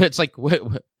 it's like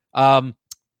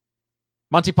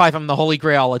Monty Python, the Holy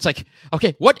Grail. It's like,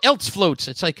 okay, what else floats?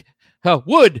 It's like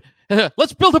wood.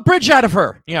 Let's build a bridge out of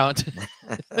her. out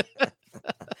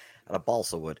of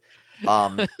balsa wood.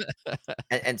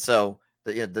 And so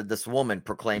this woman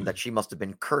proclaimed that she must have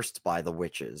been cursed by the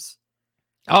witches.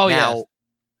 Oh Now, yeah.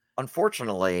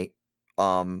 unfortunately,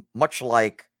 much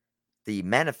like the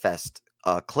Manifest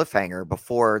cliffhanger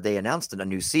before they announced a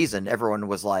new season, everyone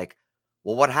was like,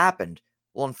 well, what happened?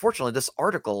 Well, unfortunately, this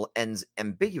article ends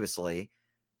ambiguously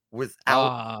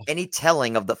without any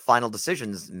telling of the final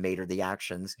decisions made or the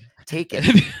actions taken.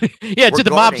 Yeah, did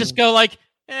the mob just go like,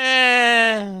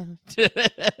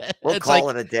 we'll call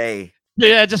it a day.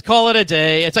 Yeah, just call it a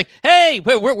day. It's like, hey,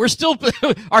 we're still,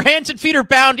 our hands and feet are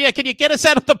bound. Yeah, can you get us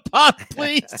out of the pond,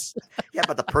 please? Yeah,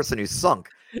 but the person who sunk,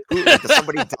 does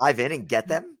somebody dive in and get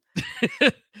them?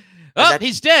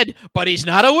 He's dead, but he's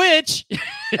not a witch.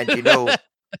 And do you know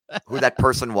who that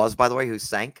person was, by the way, who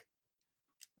sank?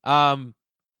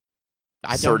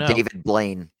 I Sir don't know. David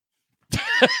Blaine.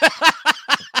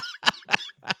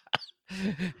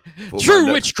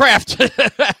 True witchcraft.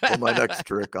 For my next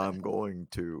trick, I'm going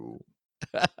to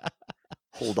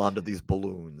hold on to these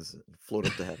balloons and float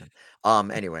up to heaven.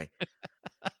 Anyway,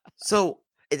 so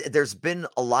there's been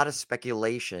a lot of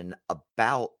speculation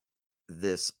about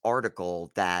this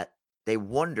article that they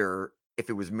wonder if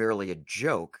it was merely a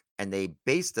joke, and they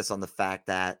base this on the fact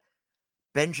that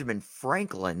Benjamin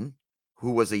Franklin,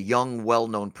 who was a young,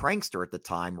 well-known prankster at the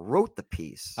time, wrote the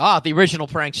piece. The original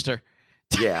prankster.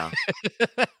 Yeah.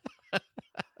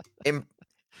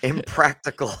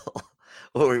 Impractical.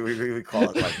 We call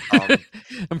it like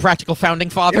Impractical founding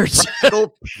fathers.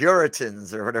 Impractical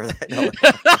Puritans or whatever. No,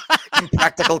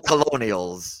 impractical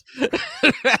colonials.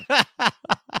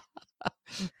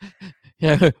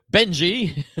 Yeah,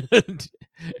 Benji.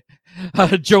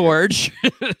 George.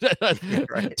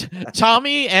 Right.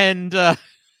 Tommy and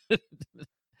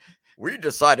we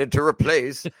decided to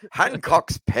replace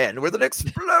Hancock's pen with an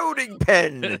exploding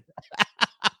pen.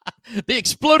 The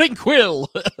exploding quill.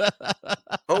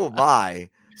 Oh my.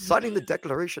 Signing the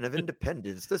Declaration of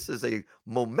Independence. This is a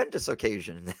momentous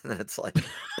occasion. And it's like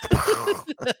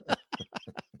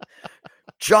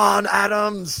John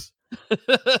Adams.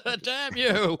 Damn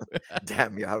you.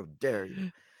 Damn you, how dare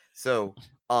you. So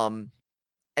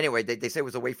anyway, they say it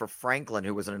was a way for Franklin,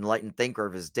 who was an enlightened thinker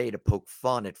of his day, to poke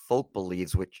fun at folk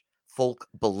beliefs, which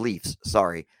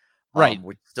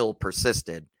still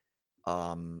persisted.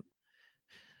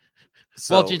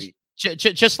 So Well,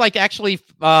 just like actually,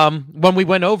 when we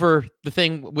went over the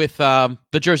thing with the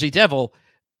Jersey Devil,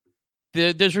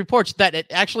 there's reports that it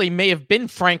actually may have been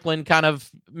Franklin kind of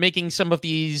making some of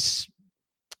these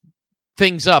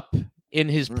things up in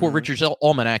his Poor Richard's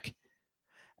Almanac.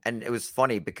 And it was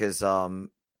funny because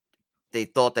they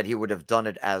thought that he would have done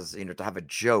it as, to have a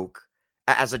joke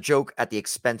at the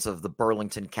expense of the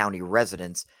Burlington County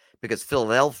residents, because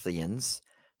Philadelphians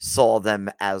saw them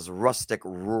as rustic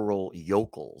rural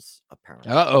yokels,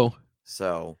 apparently.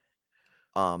 So,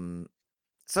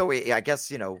 I guess,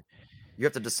 you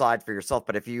have to decide for yourself.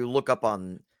 But if you look up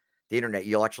on the internet,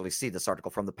 you'll actually see this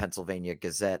article from the Pennsylvania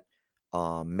Gazette,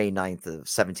 May 9th of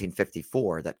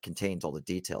 1754, that contains all the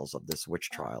details of this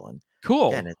witch trial. And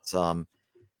cool. And it's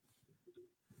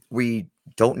we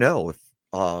don't know if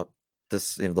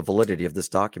this, the validity of this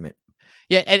document.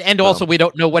 Yeah, and also we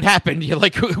don't know what happened.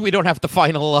 We don't have the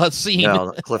final scene.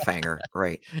 No, cliffhanger,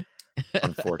 right?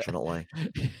 Unfortunately,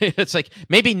 it's like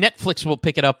maybe Netflix will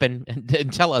pick it up and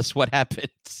tell us what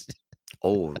happens.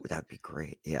 Oh, that'd be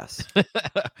great. Yes.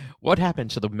 What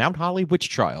happened to the Mount Holly witch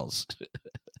trials?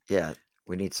 Yeah,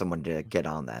 we need someone to get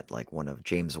on that, like one of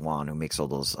James Wan, who makes all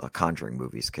those Conjuring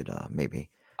movies, could maybe.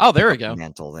 Oh, there we go.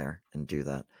 Mantle there and do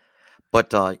that.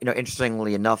 But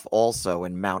interestingly enough, also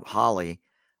in Mount Holly,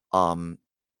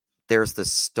 there's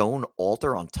this stone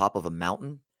altar on top of a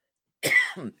mountain,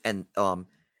 and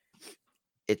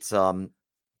it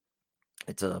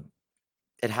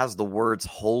has the words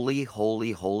 "Holy,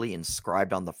 Holy, Holy"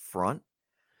 inscribed on the front.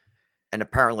 And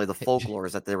apparently the folklore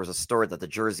is that there was a story that the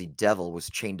Jersey Devil was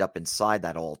chained up inside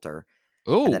that altar,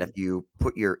 and that Oh, if you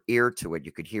put your ear to it,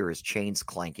 you could hear his chains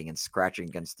clanking and scratching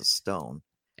against the stone.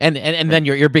 and then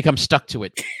your ear becomes stuck to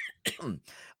it,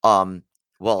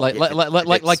 Well,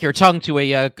 like your tongue to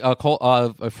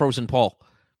a frozen pole.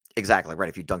 exactly right.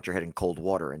 If you dunked your head in cold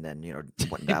water and then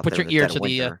went out Put there your in the ear dead to of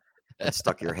the. winter and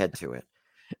stuck your head to it,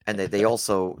 and they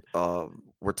also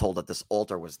were told that this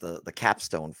altar was the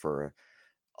capstone for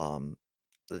um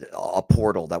a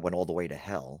portal that went all the way to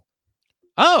hell.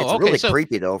 Oh, It's okay. really So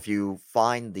creepy though. If you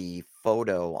find the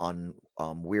photo on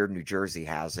Weird New Jersey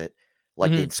has it,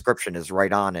 like the mhm. inscription is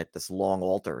right on it, this long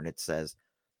altar, and it says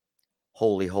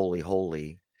 "Holy, Holy,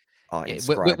 Holy,"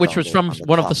 inscribed Which on was the from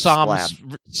one of the top slab.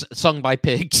 psalms sung by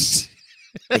pigs.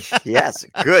 Yes,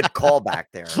 good callback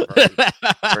there. Very,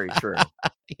 very true.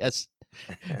 Yes,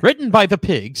 written by the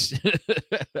pigs.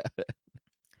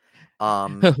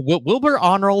 Um, Wilbur,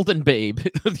 Arnold, and Babe.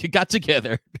 You got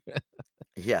together.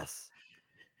 yes,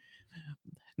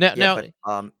 Now, yeah, now, but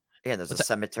yeah, there's a what's that?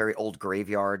 cemetery, old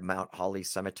graveyard, Mount Holly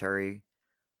Cemetery,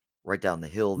 right down the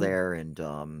hill Ooh. there, and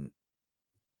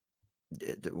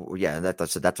yeah,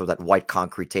 that's what that white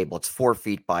concrete table. It's 4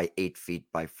 feet by 8 feet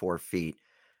by 4 feet.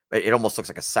 It almost looks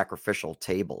like a sacrificial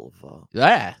table of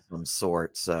Yeah, some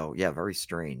sort. So yeah, very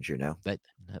strange,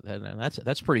 that,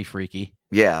 that's pretty freaky.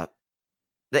 Yeah,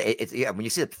 it's yeah. When you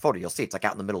see the photo, you'll see it's like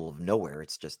out in the middle of nowhere.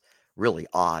 It's just really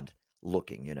odd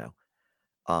looking.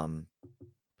 Um,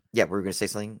 yeah, we were gonna say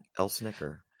something else, Nick,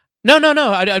 or No, no,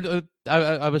 no.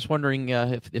 I was wondering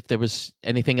if there was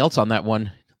anything else on that one.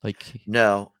 Like,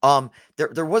 no?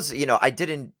 There was, I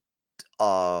didn't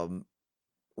um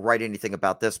write anything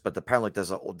about this, but apparently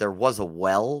there was a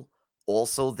well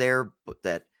also there, but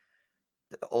that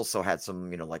also had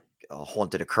some, like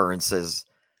haunted occurrences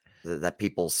that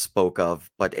people spoke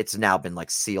of, but it's now been like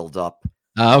sealed up.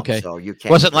 okay, So you can't.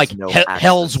 wasn't like There's no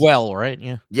Hell's access. Well, right?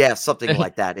 Yeah. Yeah, something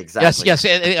like that. Yes, Exactly.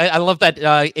 yes. I love that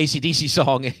AC/DC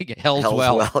song, Hell's Hell's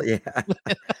Well. well. Yeah.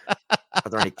 Are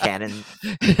there any cannon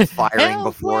firing Hell's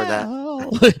before that? Well.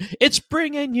 It's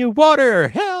bringing you water.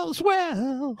 Hell's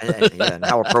Well. Yeah, and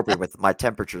how appropriate with my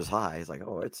temperature's high. It's like,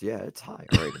 oh, it's high.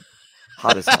 All right.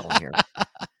 Hot as hell in here.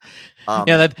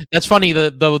 Yeah, that's funny.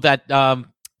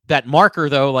 That marker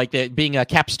though, like being a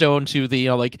capstone to the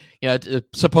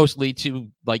supposedly to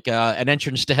like an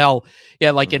entrance to hell.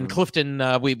 Yeah, like in Clifton,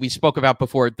 we spoke about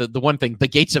before the one thing, the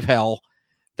gates of hell.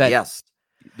 That yes.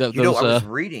 those I was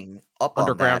reading up on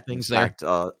underground that, in things there. fact,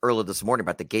 earlier this morning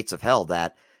about the gates of hell,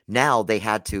 that now they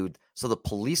had to, so the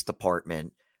police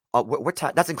department, what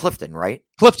time? That's in Clifton, right?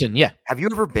 Clifton, yeah. Have you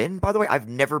ever been, by the way? I've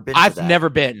never been to I've that. never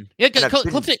been. Yeah, And I've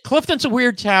been- Clifton's a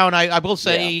weird town. I will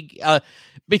say,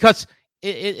 because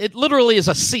it literally is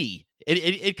a sea.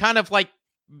 It kind of like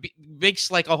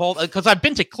makes like a whole. Because I've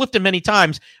been to Clifton many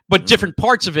times, but different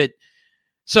parts of it.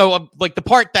 So like the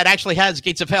part that actually has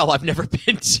gates of hell, I've never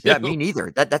been to. Yeah, me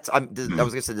neither. I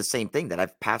was gonna say the same thing, that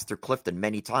I've passed through Clifton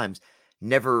many times,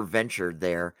 never ventured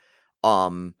there.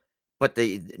 But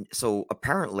so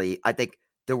apparently, I think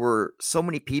there were so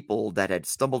many people that had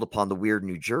stumbled upon the Weird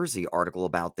New Jersey article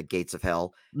about the gates of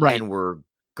hell, Right. and were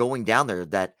going down there,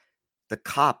 that the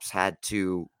cops had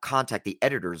to contact the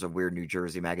editors of Weird New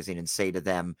Jersey magazine and say to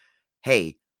them,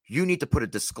 "Hey, you need to put a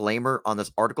disclaimer on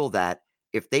this article that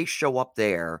if they show up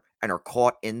there and are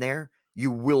caught in there, you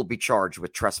will be charged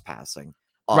with trespassing."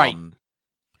 Right.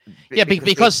 Yeah,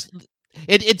 because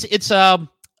it's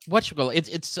what you call it?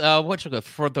 It's what you call it,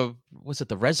 for the, was it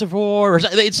the reservoir? Or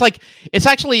it's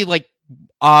actually like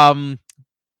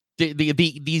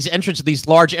these entrances, these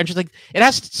large entrances, like it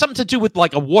has something to do with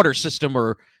like a water system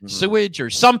or sewage or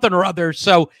something or other.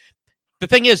 So the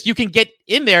thing is, you can get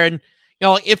in there, and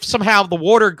if somehow the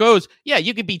water goes,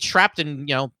 you could be trapped and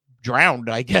drowned,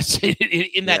 I guess,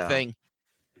 in that thing.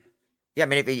 Yeah, I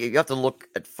mean, if you have to look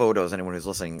at photos, anyone who's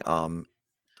listening,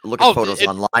 look at photos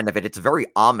online of it. It's very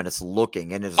ominous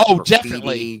looking, and it's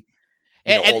definitely,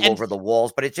 all over the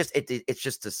walls. But it's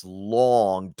just this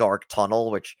long dark tunnel,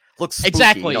 which looks spooky,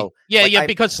 exactly.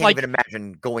 Because I can't even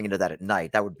imagine going into that at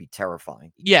night. That would be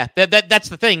terrifying. Yeah, that's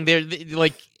the thing. They're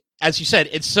like, as you said,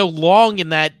 it's so long in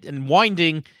that and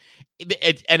winding,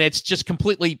 and it's just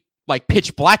completely like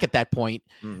pitch black at that point,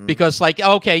 because like,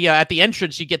 at the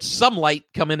entrance you get some light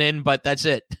coming in, but that's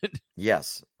it.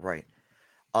 Yes, right.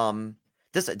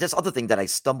 This other thing that I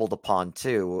stumbled upon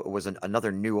too was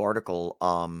another new article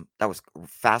that was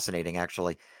fascinating,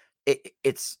 actually.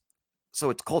 It's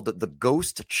called the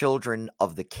Ghost Children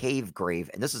of the Cave Grave,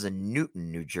 and this is in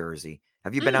Newton, New Jersey.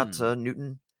 Have you been out to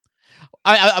Newton?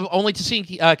 I'm only to see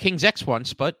King's X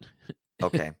once, but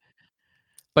okay,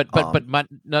 but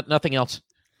nothing else.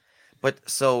 But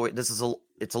so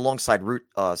it's alongside Route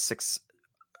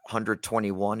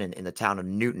 621 in the town of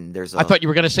Newton. There's I thought you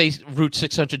were going to say Route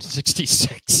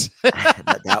 666.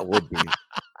 that would be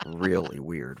really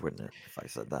weird, wouldn't it, if I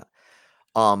said that?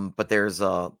 But there's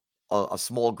a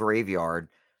small graveyard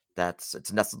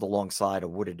it's nestled alongside a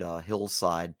wooded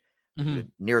hillside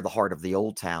near the heart of the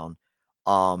old town.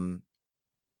 And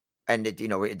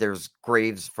there's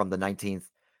graves from the 19th,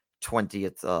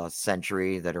 20th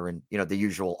century that are in the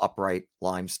usual upright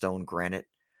limestone granite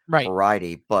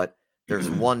variety, but there's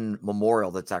one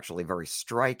memorial that's actually very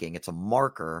striking. It's a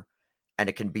marker, and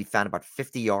it can be found about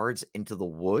 50 yards into the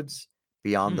woods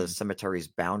beyond the cemetery's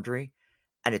boundary,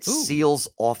 and it seals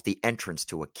off the entrance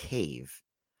to a cave.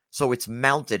 So it's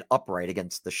mounted upright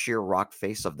against the sheer rock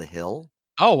face of the hill.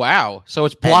 Oh, wow. So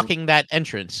it's blocking that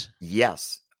entrance.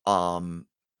 Yes.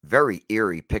 Very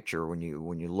eerie picture when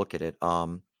you look at it.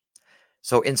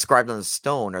 So inscribed on the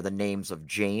stone are the names of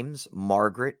James,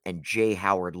 Margaret, and J.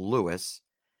 Howard Lewis,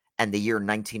 and the year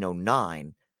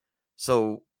 1909.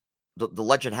 So the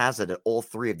legend has it that all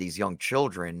three of these young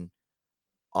children,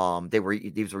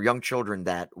 these were young children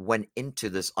that went into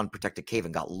this unprotected cave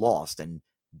and got lost and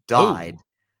died.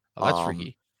 Oh, that's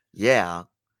freaky. Yeah.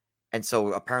 And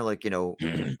so apparently, I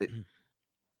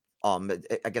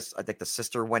think the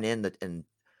sister went in, and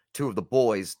two of the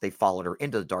boys, they followed her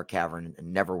into the dark cavern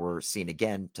and never were seen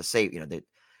again to save,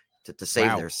 to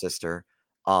save their sister.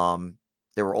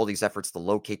 There were all these efforts to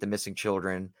locate the missing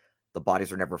children. The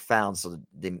bodies were never found. So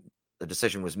the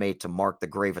decision was made to mark the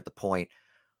grave at the point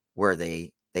where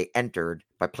they entered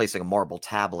by placing a marble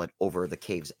tablet over the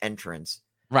cave's entrance.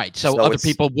 Right. So other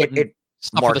people wouldn't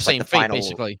suffer the same fate, final,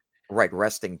 basically. Right.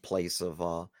 Resting place of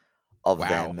them.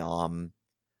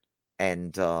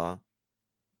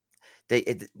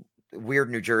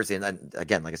 Weird New Jersey. And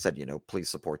again, like I said, please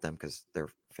support them because they're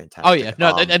fantastic. Oh yeah.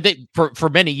 No, and they, for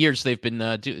many years, they've been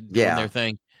doing their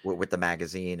thing with the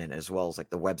magazine and as well as like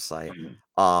the website.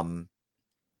 That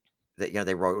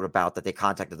they wrote about that they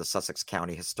contacted the Sussex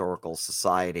County Historical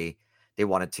Society. They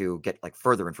wanted to get like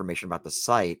further information about the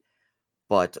site,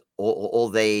 but all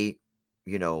they,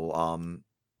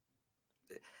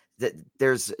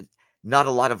 there's not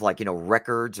a lot of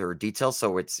records or details.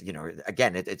 So it's,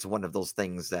 again, it's one of those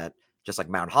things that just like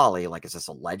Mount Holly, like, is this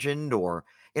a legend or,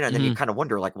 and then you kind of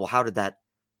wonder like, well, how did that,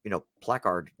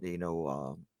 placard,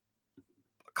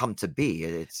 come to be?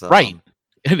 It's right.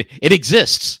 It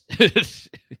exists.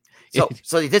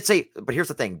 So they did say, but here's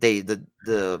the thing: they did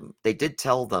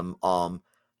tell them.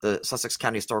 The Sussex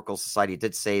County Historical Society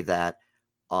did say that,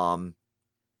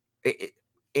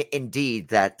 indeed,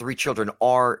 that 3 children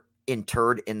are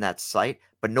interred in that site,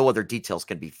 but no other details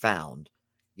can be found.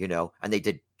 And they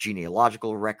did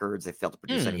genealogical records. They failed to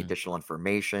produce any additional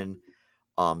information.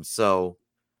 So,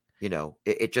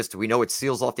 it just, we know it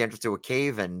seals off the entrance to a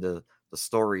cave, and the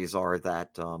stories are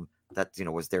that that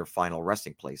was their final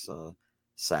resting place.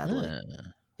 Sadly,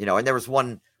 and there was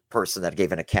one person that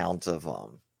gave an account of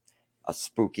a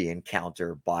spooky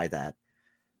encounter by that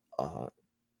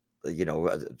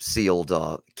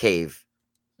sealed cave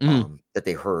that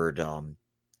they heard,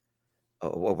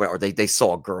 or they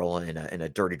saw a girl in a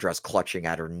dirty dress clutching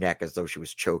at her neck as though she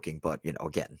was choking. But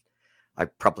again, I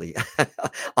probably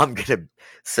I'm gonna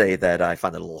say that I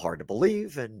find it a little hard to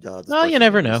believe. And well, you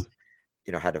never know.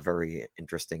 Had a very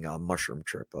interesting mushroom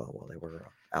trip while they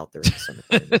were out there in the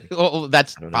cemetery. Well,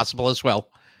 that's possible as well.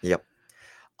 Yep.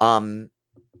 And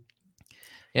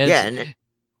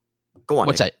go on.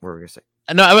 What's that? What were we gonna say?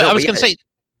 No, I was gonna say.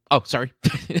 Oh, sorry.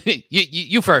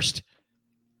 you first.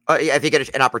 If you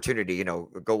get an opportunity,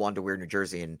 go on to Weird New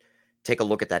Jersey and take a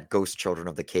look at that Ghost Children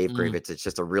of the Cave grave. It's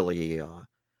just a really,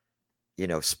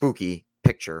 spooky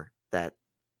picture that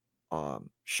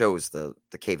shows the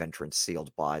cave entrance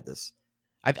sealed by this.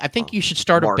 I think you should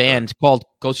start a band called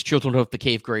Ghost Children of the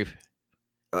Cave Grave.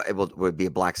 It would be a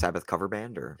Black Sabbath cover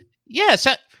band, or? Yes,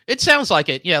 it sounds like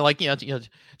it. Yeah, like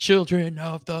Children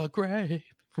of the Grave.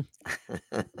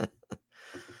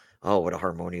 Oh, what a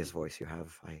harmonious voice you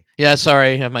have! Yeah,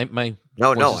 sorry, my voice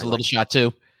is a little shot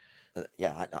too.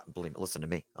 Yeah, I believe. Listen to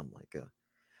me. I'm like,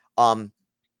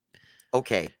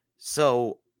 okay.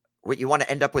 So, what you want to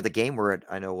end up with a game where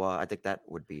I know? I think that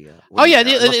would be. Oh yeah,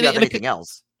 unless you have anything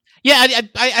else. Yeah,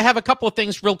 I have a couple of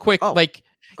things real quick. Like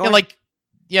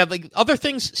other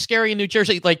things scary in New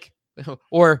Jersey,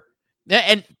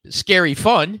 and scary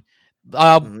fun.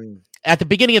 At the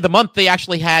beginning of the month, they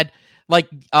actually had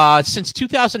since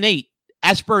 2008,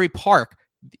 Asbury Park.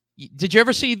 Did you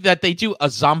ever see that they do a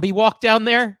zombie walk down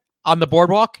there on the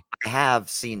boardwalk? I have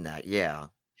seen that. Yeah,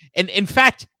 and in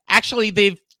fact, actually,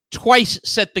 they've twice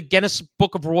set the Guinness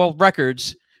Book of World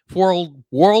Records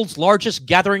world's largest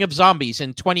gathering of zombies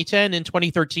in 2010 and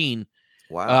 2013.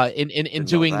 Wow. In Didn't know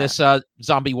doing that. this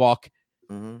zombie walk.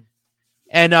 Mm-hmm.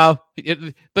 And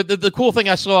but the cool thing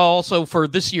I saw also for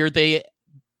this year, they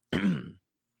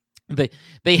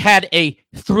had a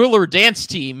Thriller dance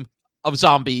team of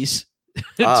zombies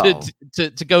Oh.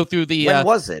 to go through the. When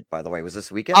was it, by the way? Was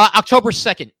this weekend? October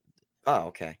 2nd. Oh,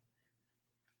 okay.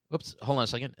 Whoops, hold on a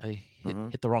second. I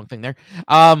Mhm. hit the wrong thing there.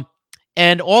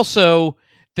 And also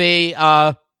they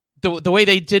the way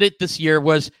they did it this year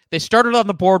was they started on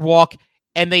the boardwalk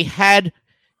and they had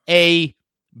a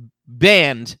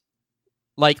band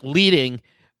like leading,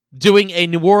 doing a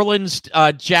New Orleans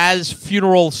jazz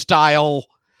funeral style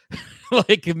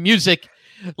like music,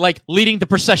 like leading the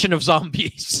procession of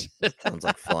zombies. Sounds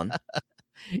like fun.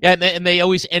 Yeah, and they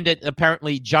always end at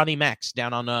apparently Johnny Mac's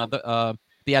down on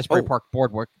the Asbury Oh. Park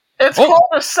boardwalk. It's Oh. called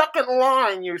a second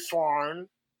line, you swine.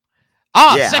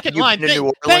 Yeah, Second have you line. been to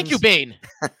New Thank you, Orleans?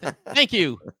 Bane. Thank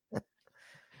you.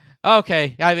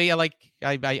 Okay, I mean,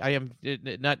 I am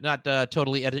not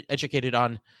totally educated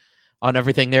on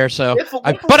everything there, so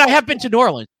but I have been to New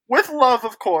Orleans. With love,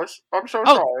 of course. I'm so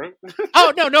Oh. sorry.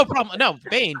 Oh no problem. No,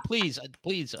 Bane, please, I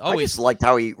always. just liked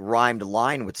how he rhymed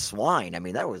line with swine. I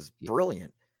mean, that was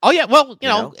brilliant. Oh yeah, well, you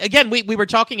know, know? again, we were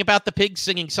talking about the pigs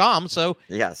singing psalms, so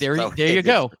Yes. there so you it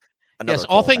go. is another Yes,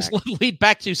 all things callback. lead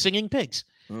back to singing pigs.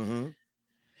 Mm-hmm.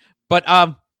 But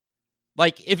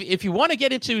like if you want to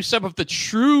get into some of the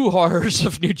true horrors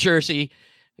of New Jersey,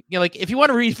 you know, like if you want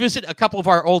to revisit a couple of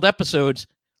our old episodes,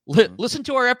 Mhm. listen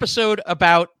to our episode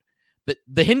about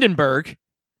the Hindenburg,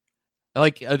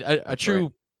 like a true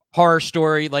right. horror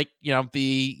story, like, you know,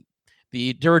 the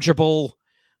dirigible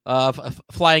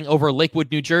flying over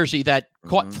Lakewood, New Jersey, that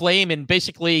caught Mhm. flame, and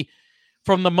basically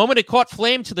from the moment it caught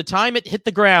flame to the time it hit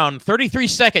the ground, 33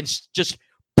 seconds, just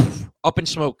poof, up in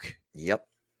smoke. Yep.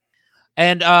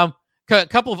 And a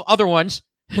couple of other ones.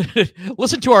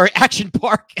 Listen to our Action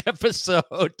Park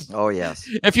episode Oh, yes.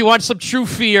 if you want some true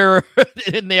fear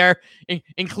in there,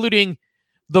 including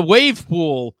the wave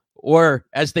pool, or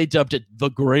as they dubbed it, the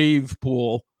grave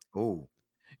pool. Ooh.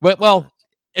 Well,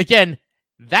 again,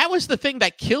 that was the thing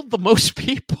that killed the most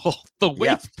people. The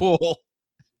wave Yes. pool.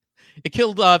 It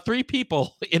killed 3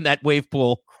 people in that wave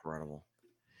pool. Incredible.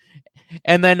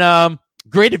 And then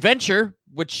Great Adventure,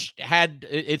 which had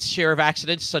its share of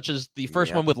accidents, such as the first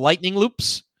Yep. one with lightning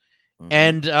loops, Mhm.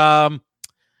 and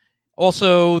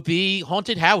also the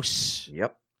haunted house,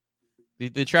 Yep.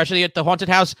 the tragedy at the haunted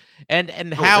house, and I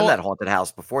was how in that haunted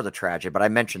house before the tragedy, but I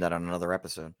mentioned that on another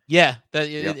episode. yeah,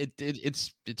 Yep.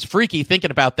 it's freaky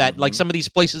thinking about that. Like Mhm. some of these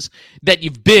places that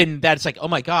you've been, that's like, oh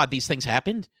my god, these things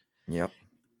happened. Yep.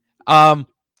 I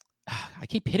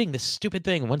keep hitting this stupid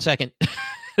thing. 1 second.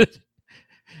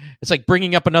 It's like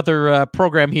bringing up another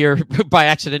program here by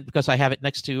accident because I have it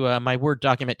next to my Word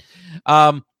document.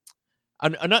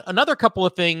 Another couple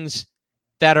of things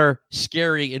that are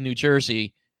scary in New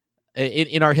Jersey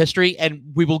in our history, and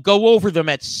we will go over them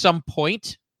at some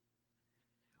point.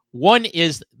 One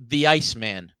is the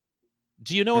Iceman.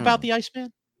 Do you know about the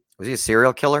Iceman? Was he a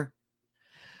serial killer?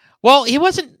 Well, he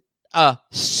wasn't a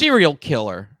serial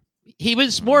killer. He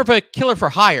was more of a killer for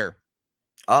hire.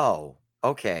 Oh,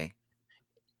 okay.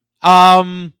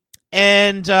 And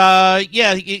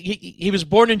yeah, he was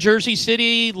born in Jersey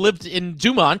City, lived in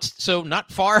Dumont, so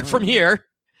not far from here.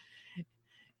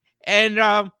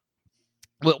 And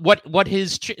what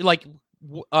his like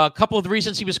a couple of the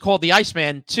reasons he was called the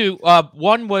Iceman too.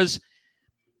 One was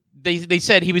they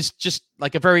said he was just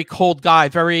like a very cold guy,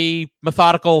 very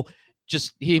methodical.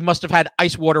 Just he must have had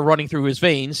ice water running through his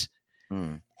veins.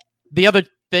 The other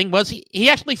thing was he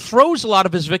actually froze a lot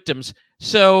of his victims.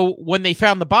 So when they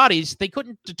found the bodies, they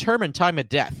couldn't determine time of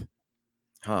death.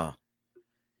 Huh.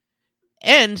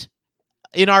 And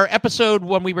in our episode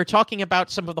when we were talking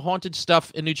about some of the haunted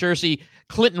stuff in New Jersey,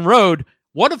 Clinton Road,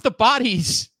 one of the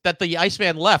bodies that the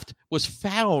Iceman left was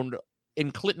found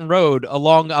in Clinton Road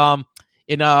along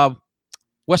in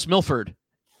West Milford.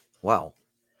 Wow.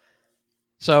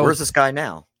 So where's this guy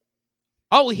now?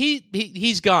 Oh,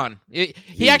 he's gone. He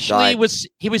He actually died. was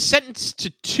sentenced to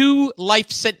 2 life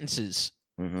sentences.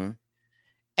 Mm-hmm.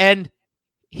 And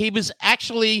he was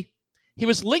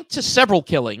linked to several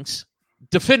killings,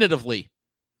 definitively.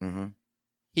 Mm-hmm.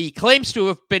 He claims to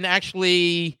have been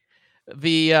actually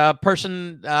the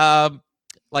person,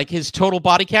 like his total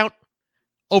body count,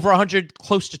 over 100,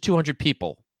 close to 200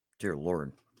 people. Dear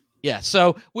Lord. Yeah,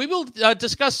 so we will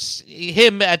discuss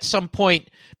him at some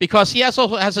point because he also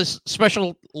has a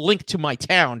special link to my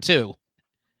town, too.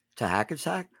 To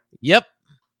Hackensack? Yep.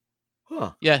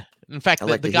 Huh. Yeah. In fact, I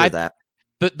like the to guy hear that.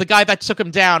 the guy that took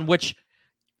him down, which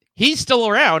he's still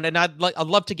around, and I'd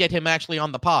love to get him actually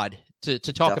on the pod to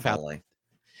talk about.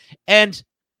 And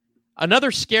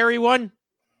another scary one,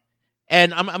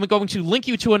 and I'm going to link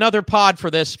you to another pod for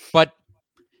this, but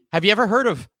have you ever heard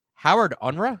of Howard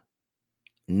Unruh?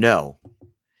 No.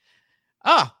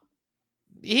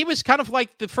 He was kind of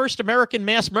like the first American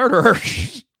mass murderer.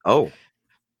 Oh.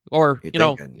 Or,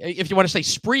 if you want to say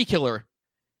spree killer.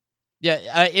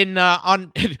 Yeah,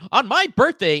 on my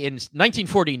birthday in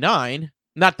 1949,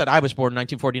 not that I was born in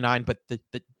 1949, but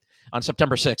on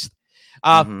September 6th,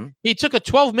 he took a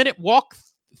 12-minute walk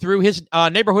through his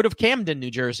neighborhood of Camden,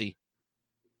 New Jersey.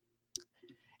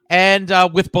 And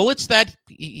with bullets that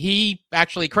he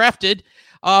actually crafted,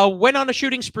 went on a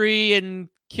shooting spree and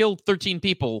killed 13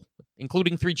 people,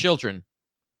 including 3 children.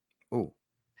 Ooh.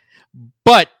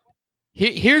 But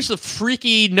here's the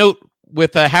freaky note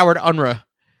with Howard Unruh.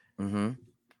 Mm-hmm.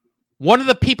 One of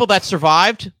the people that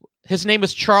survived, his name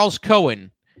was Charles Cohen.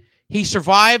 He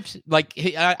survived,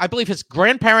 I believe his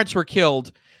grandparents were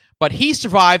killed, but he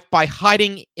survived by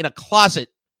hiding in a closet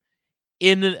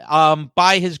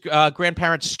by his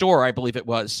grandparents' store, I believe it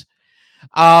was.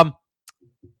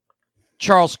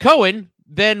 Charles Cohen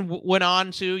then went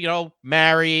on to,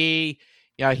 marry.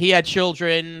 He had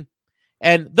children,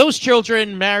 and those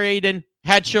children married and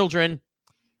had children.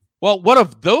 Well, one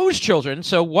of those children,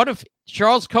 so one of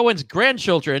Charles Cohen's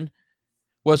grandchildren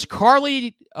was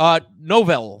Carly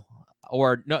Novell,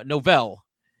 or Novell.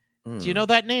 Do you know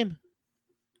that name?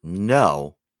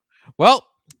 No. Well,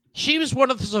 she was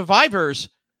one of the survivors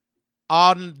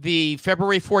on the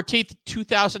February 14th,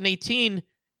 2018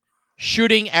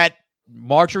 shooting at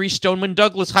Marjorie Stoneman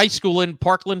Douglas High School in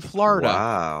Parkland, Florida.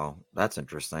 Wow, that's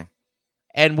interesting.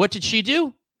 And what did she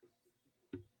do?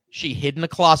 She hid in a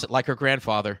closet like her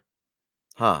grandfather.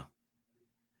 Huh.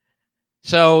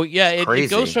 So, yeah, it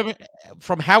goes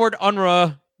from Howard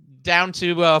Unruh down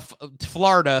to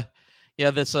Florida.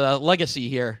 Yeah, this legacy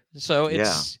here. So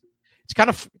it's kind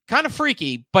of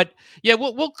freaky. But, yeah,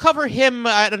 we'll cover him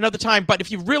at another time. But if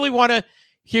you really want to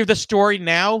hear the story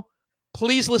now,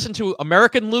 please listen to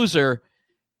American Loser.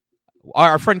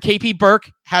 Our friend KP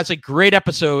Burke has a great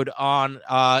episode on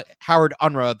Howard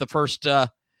Unruh, the first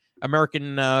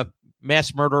American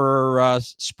mass murderer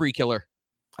spree killer.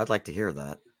 I'd like to hear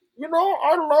that.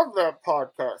 I love that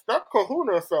podcast. That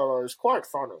Kahuna fella is quite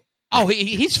funny. Oh,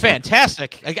 he's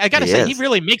fantastic. I got to say, he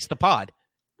really makes the pod.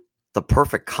 The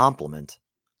perfect compliment.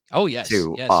 Oh, yes.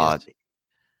 Yes.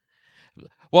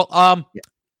 Well,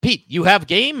 Pete, you have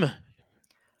game?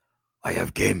 I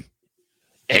have game.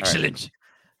 Excellent.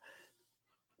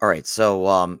 All right,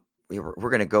 so we're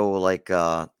going to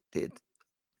go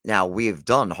now we've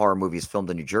done horror movies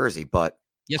filmed in New Jersey, but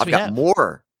yes, I've got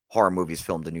more horror movies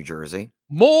filmed in New Jersey.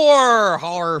 More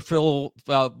horror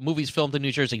movies filmed in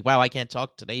New Jersey. Wow, I can't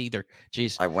talk today either.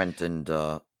 Jeez. I went and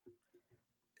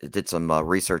did some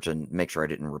research and make sure I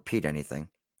didn't repeat anything.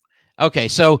 Okay,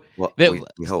 so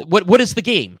we hope. What is the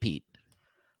game, Pete?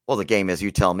 Well, the game is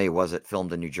you tell me, was it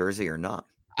filmed in New Jersey or not?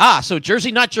 So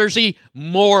Jersey, not Jersey,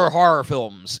 more horror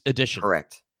films edition.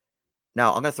 Correct. Now,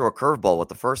 I'm going to throw a curveball with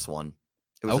the first one.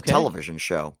 It was a television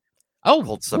show.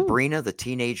 Called Sabrina the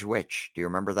Teenage Witch. Do you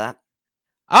remember that?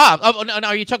 No,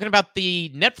 are you talking about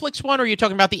the Netflix one, or are you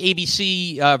talking about the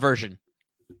ABC version?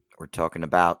 We're talking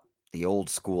about the old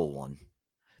school one.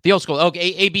 The old school.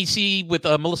 Okay, ABC with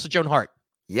Melissa Joan Hart.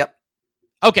 Yep.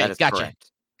 Okay, gotcha.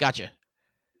 Correct. Gotcha.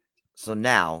 So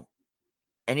now,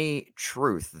 any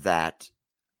truth that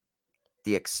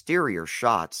the exterior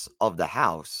shots of the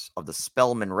house of the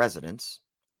Spellman residence,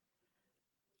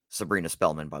 Sabrina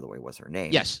Spellman, by the way, was her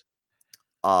name. Yes.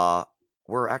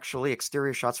 Were actually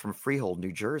exterior shots from Freehold,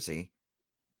 New Jersey.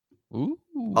 Ooh.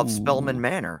 Of Spellman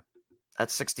Manor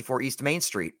at 64 East Main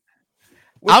Street.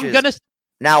 I'm going to...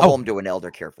 Now home to an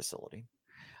elder care facility.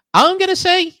 I'm going to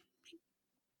say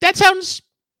that sounds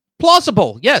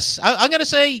plausible. Yes, I'm going to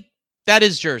say that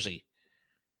is Jersey.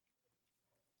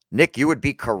 Nick, you would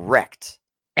be correct.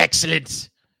 Excellent.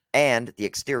 And the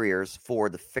exteriors for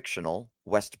the fictional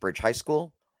Westbridge High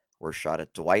School were shot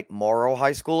at Dwight Morrow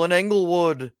High School in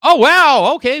Englewood. Oh,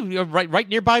 wow. Okay. You're right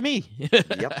nearby me.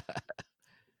 Yep.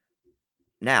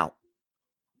 Now.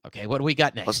 Okay, what do we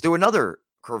got next? Let's do another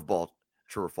curveball,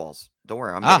 true or false. Don't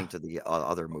worry, I'm getting to the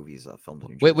other movies filmed in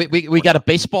New Jersey. We got a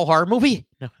baseball horror movie?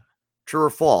 No. True or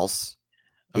false?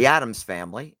 The Addams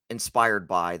Family, inspired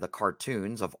by the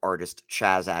cartoons of artist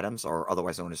Chaz Adams, or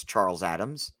otherwise known as Charles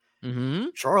Addams. Mm-hmm.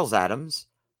 Charles Addams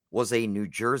was New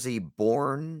Jersey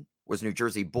born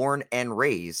and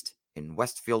raised in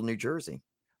Westfield, New Jersey.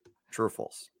 True or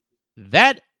false?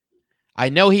 That I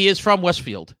know he is from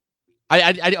Westfield.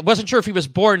 I wasn't sure if he was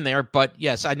born there, but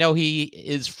yes, I know he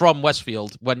is from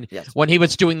Westfield when he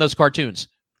was doing those cartoons.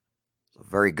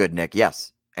 Very good, Nick.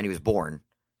 Yes, and he was born.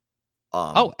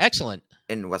 Oh, excellent.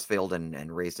 In Westfield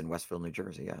and raised in Westfield, New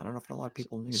Jersey. Yeah, I don't know if a lot of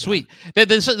people knew. Sweet.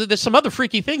 There's some other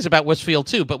freaky things about Westfield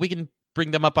too, but we can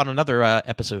bring them up on another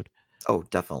episode. Oh,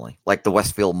 definitely. Like the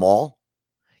Westfield Mall.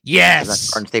 Yes. Is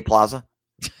that Garden State Plaza?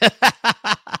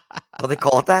 Do they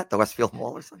call it that? The Westfield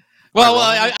Mall or something? Well,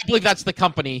 I believe that's the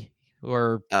company.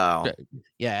 Or oh,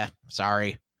 yeah.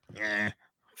 Sorry. Yeah.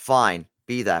 Fine.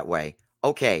 Be that way.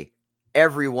 Okay.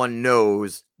 Everyone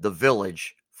knows The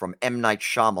Village from M. Night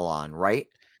Shyamalan, right?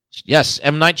 Yes,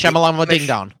 M. Night Shyamalan with Ding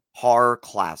Dong. Horror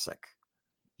classic.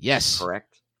 Yes.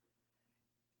 Correct.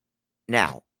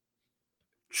 Now,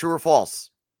 true or false?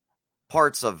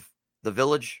 Parts of The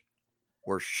Village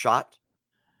were shot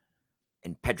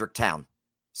in Pedrick Town,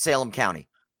 Salem County.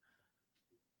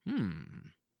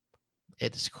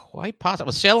 It's quite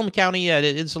possible. Salem County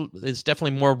is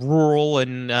definitely more rural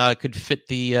and could fit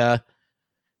the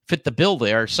bill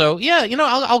there. So yeah,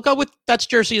 I'll go with that's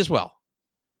Jersey as well.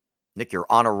 Nick, you're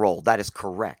on a roll. That is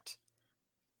correct.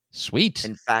 Sweet.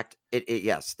 In fact,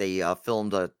 yes, they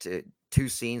filmed two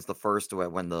scenes. The first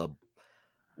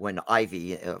when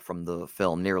Ivy from the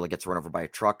film nearly gets run over by a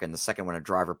truck, and the second when a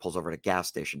driver pulls over at a gas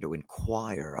station to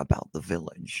inquire about the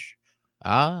village.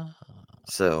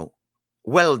 So,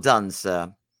 well done,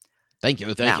 sir. Thank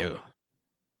you. Thank you.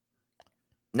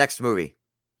 Next movie.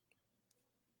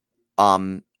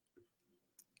 Fatal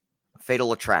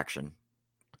Attraction.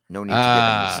 No need to give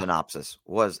a synopsis.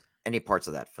 Was any parts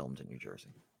of that filmed in New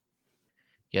Jersey?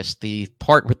 Yes, the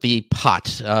part with the pot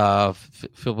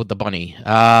filled with the bunny.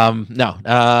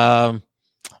 No.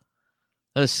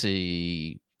 Let's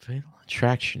see. Fatal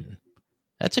Attraction.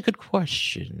 That's a good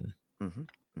question.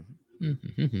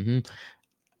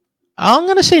 I'm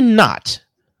going to say not.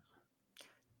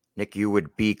 Nick, you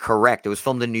would be correct. It was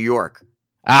filmed in New York.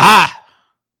 Aha!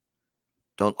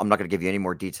 I'm not going to give you any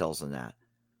more details than that.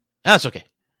 That's okay.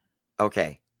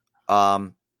 Okay.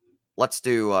 Let's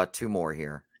do two more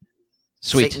here.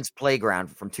 Sweet. Satan's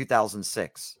Playground from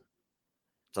 2006.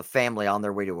 It's a family on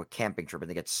their way to a camping trip, and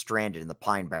they get stranded in the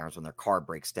Pine Barrens when their car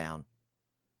breaks down.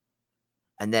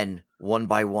 And then, one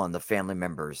by one, the family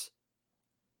members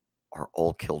are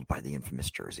all killed by the infamous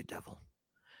Jersey Devil.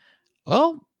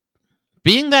 Well,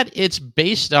 being that it's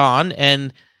based on,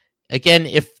 and again,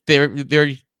 if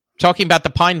they're talking about the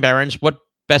Pine Barrens, what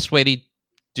best way to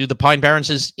do the Pine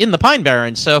Barrens is in the Pine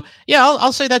Barrens. So, yeah,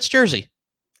 I'll say that's Jersey.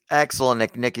 Excellent,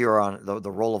 Nick. Nick, you're on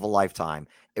the roll of a lifetime.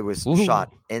 It was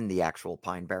shot in the actual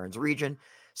Pine Barrens region.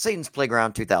 Satan's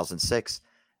Playground, 2006.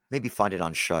 Maybe find it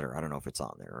on Shudder. I don't know if it's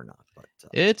on there or not, but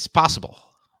it's possible.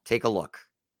 Take a look.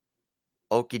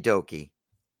 Okie dokie.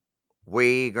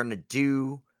 We're gonna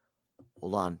do.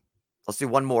 Hold on. Let's do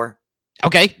one more.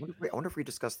 Okay. I wonder if we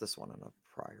discussed this one on a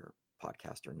prior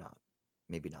podcast or not.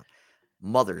 Maybe not.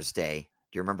 Mother's Day.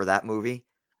 Do you remember that movie?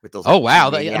 With those. Oh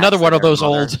wow! Another one of those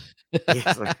old.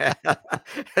 Yes,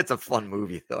 it's a fun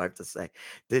movie, though. I have to say.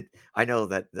 I know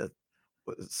that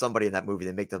somebody in that movie,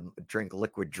 they make them drink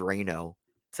liquid Drano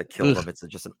to kill them. It's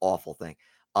just an awful thing.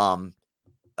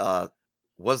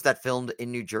 Was that filmed in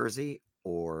New Jersey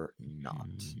or not?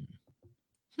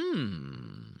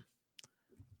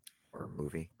 Or a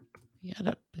movie?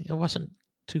 Yeah, it wasn't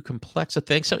too complex a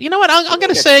thing. So you know what? I'm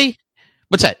going to say,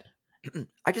 what's that?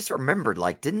 I just remembered.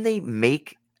 Didn't they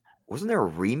make? Wasn't there a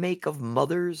remake of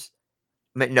Mother's?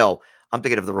 No, I'm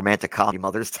thinking of the romantic comedy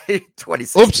Mother's Day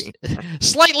 2016. Oops.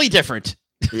 Slightly different.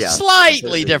 Yeah.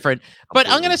 Slightly different. But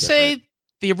I'm going to say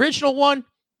the original one,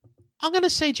 I'm going to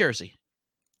say Jersey.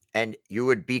 And you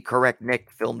would be correct, Nick.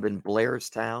 Filmed in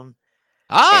Blairstown.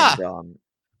 And,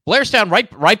 Blairstown,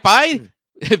 right by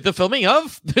the filming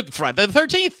of Friday the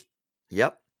 13th.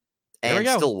 Yep. And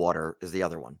Stillwater is the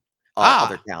other one.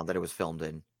 Other town that it was filmed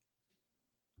in.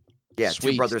 Yeah,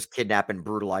 Sweet. 2 brothers kidnap and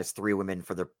brutalize 3 women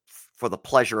for the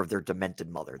pleasure of their demented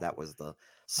mother. That was the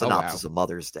synopsis of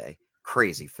Mother's Day.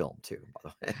 Crazy film too, by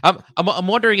the way. I'm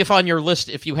wondering if on your list,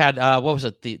 if you had what was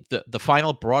it, the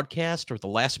final broadcast or the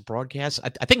last broadcast? I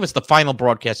think it was the final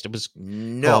broadcast. It was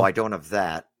I don't have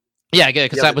that. Yeah,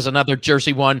 because that was another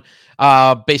Jersey one,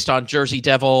 based on Jersey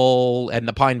Devil and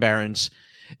the Pine Barrens.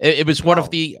 It was one of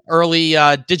the early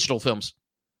digital films.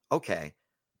 Okay.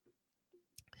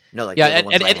 No, and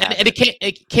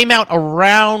it came out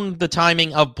around the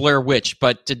timing of Blair Witch,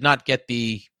 but did not get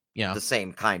the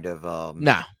same kind of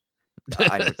no.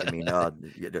 I know what you mean.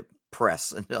 The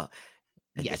press and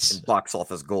yes, and box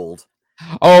office gold.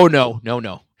 Oh no.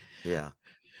 Yeah,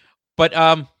 but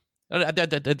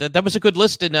that was a good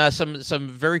list and some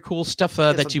very cool stuff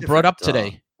that you brought up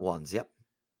today. Ones, yep.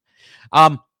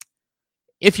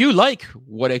 If you like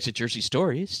What Exit Jersey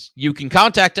Stories, you can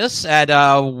contact us at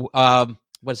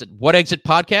what is it?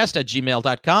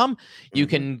 whatexitpodcast@gmail.com. You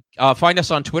can find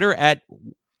us on Twitter at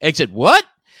exit what?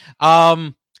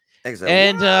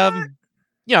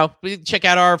 We check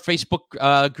out our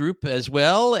Facebook group as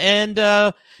well. And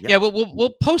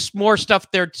we'll post more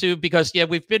stuff there too, because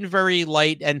we've been very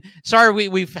light, and sorry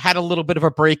we've had a little bit of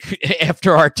a break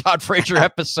after our Todd Frazier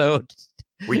episode.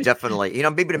 We definitely,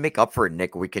 maybe to make up for it,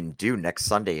 Nick, we can do next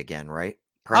Sunday again, right?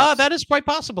 That is quite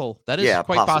possible. That is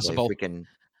quite possible. We can,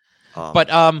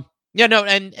 and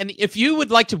if you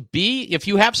would like to if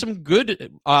you have some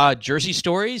good Jersey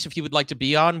stories, if you would like to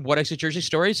be on What Exit Jersey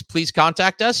Stories, please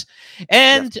contact us.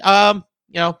 And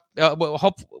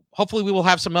hopefully we will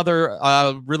have some other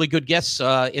really good guests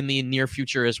in the near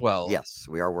future as well. Yes,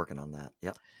 we are working on that.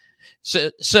 Yep.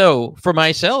 So for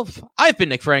myself, I've been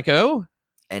Nick Franco.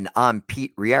 And I'm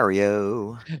Pete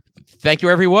Riario. Thank you,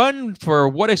 everyone, for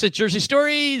What Exit Jersey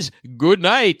Stories. Good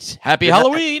night. Happy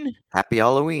Halloween. Happy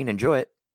Halloween. Enjoy it.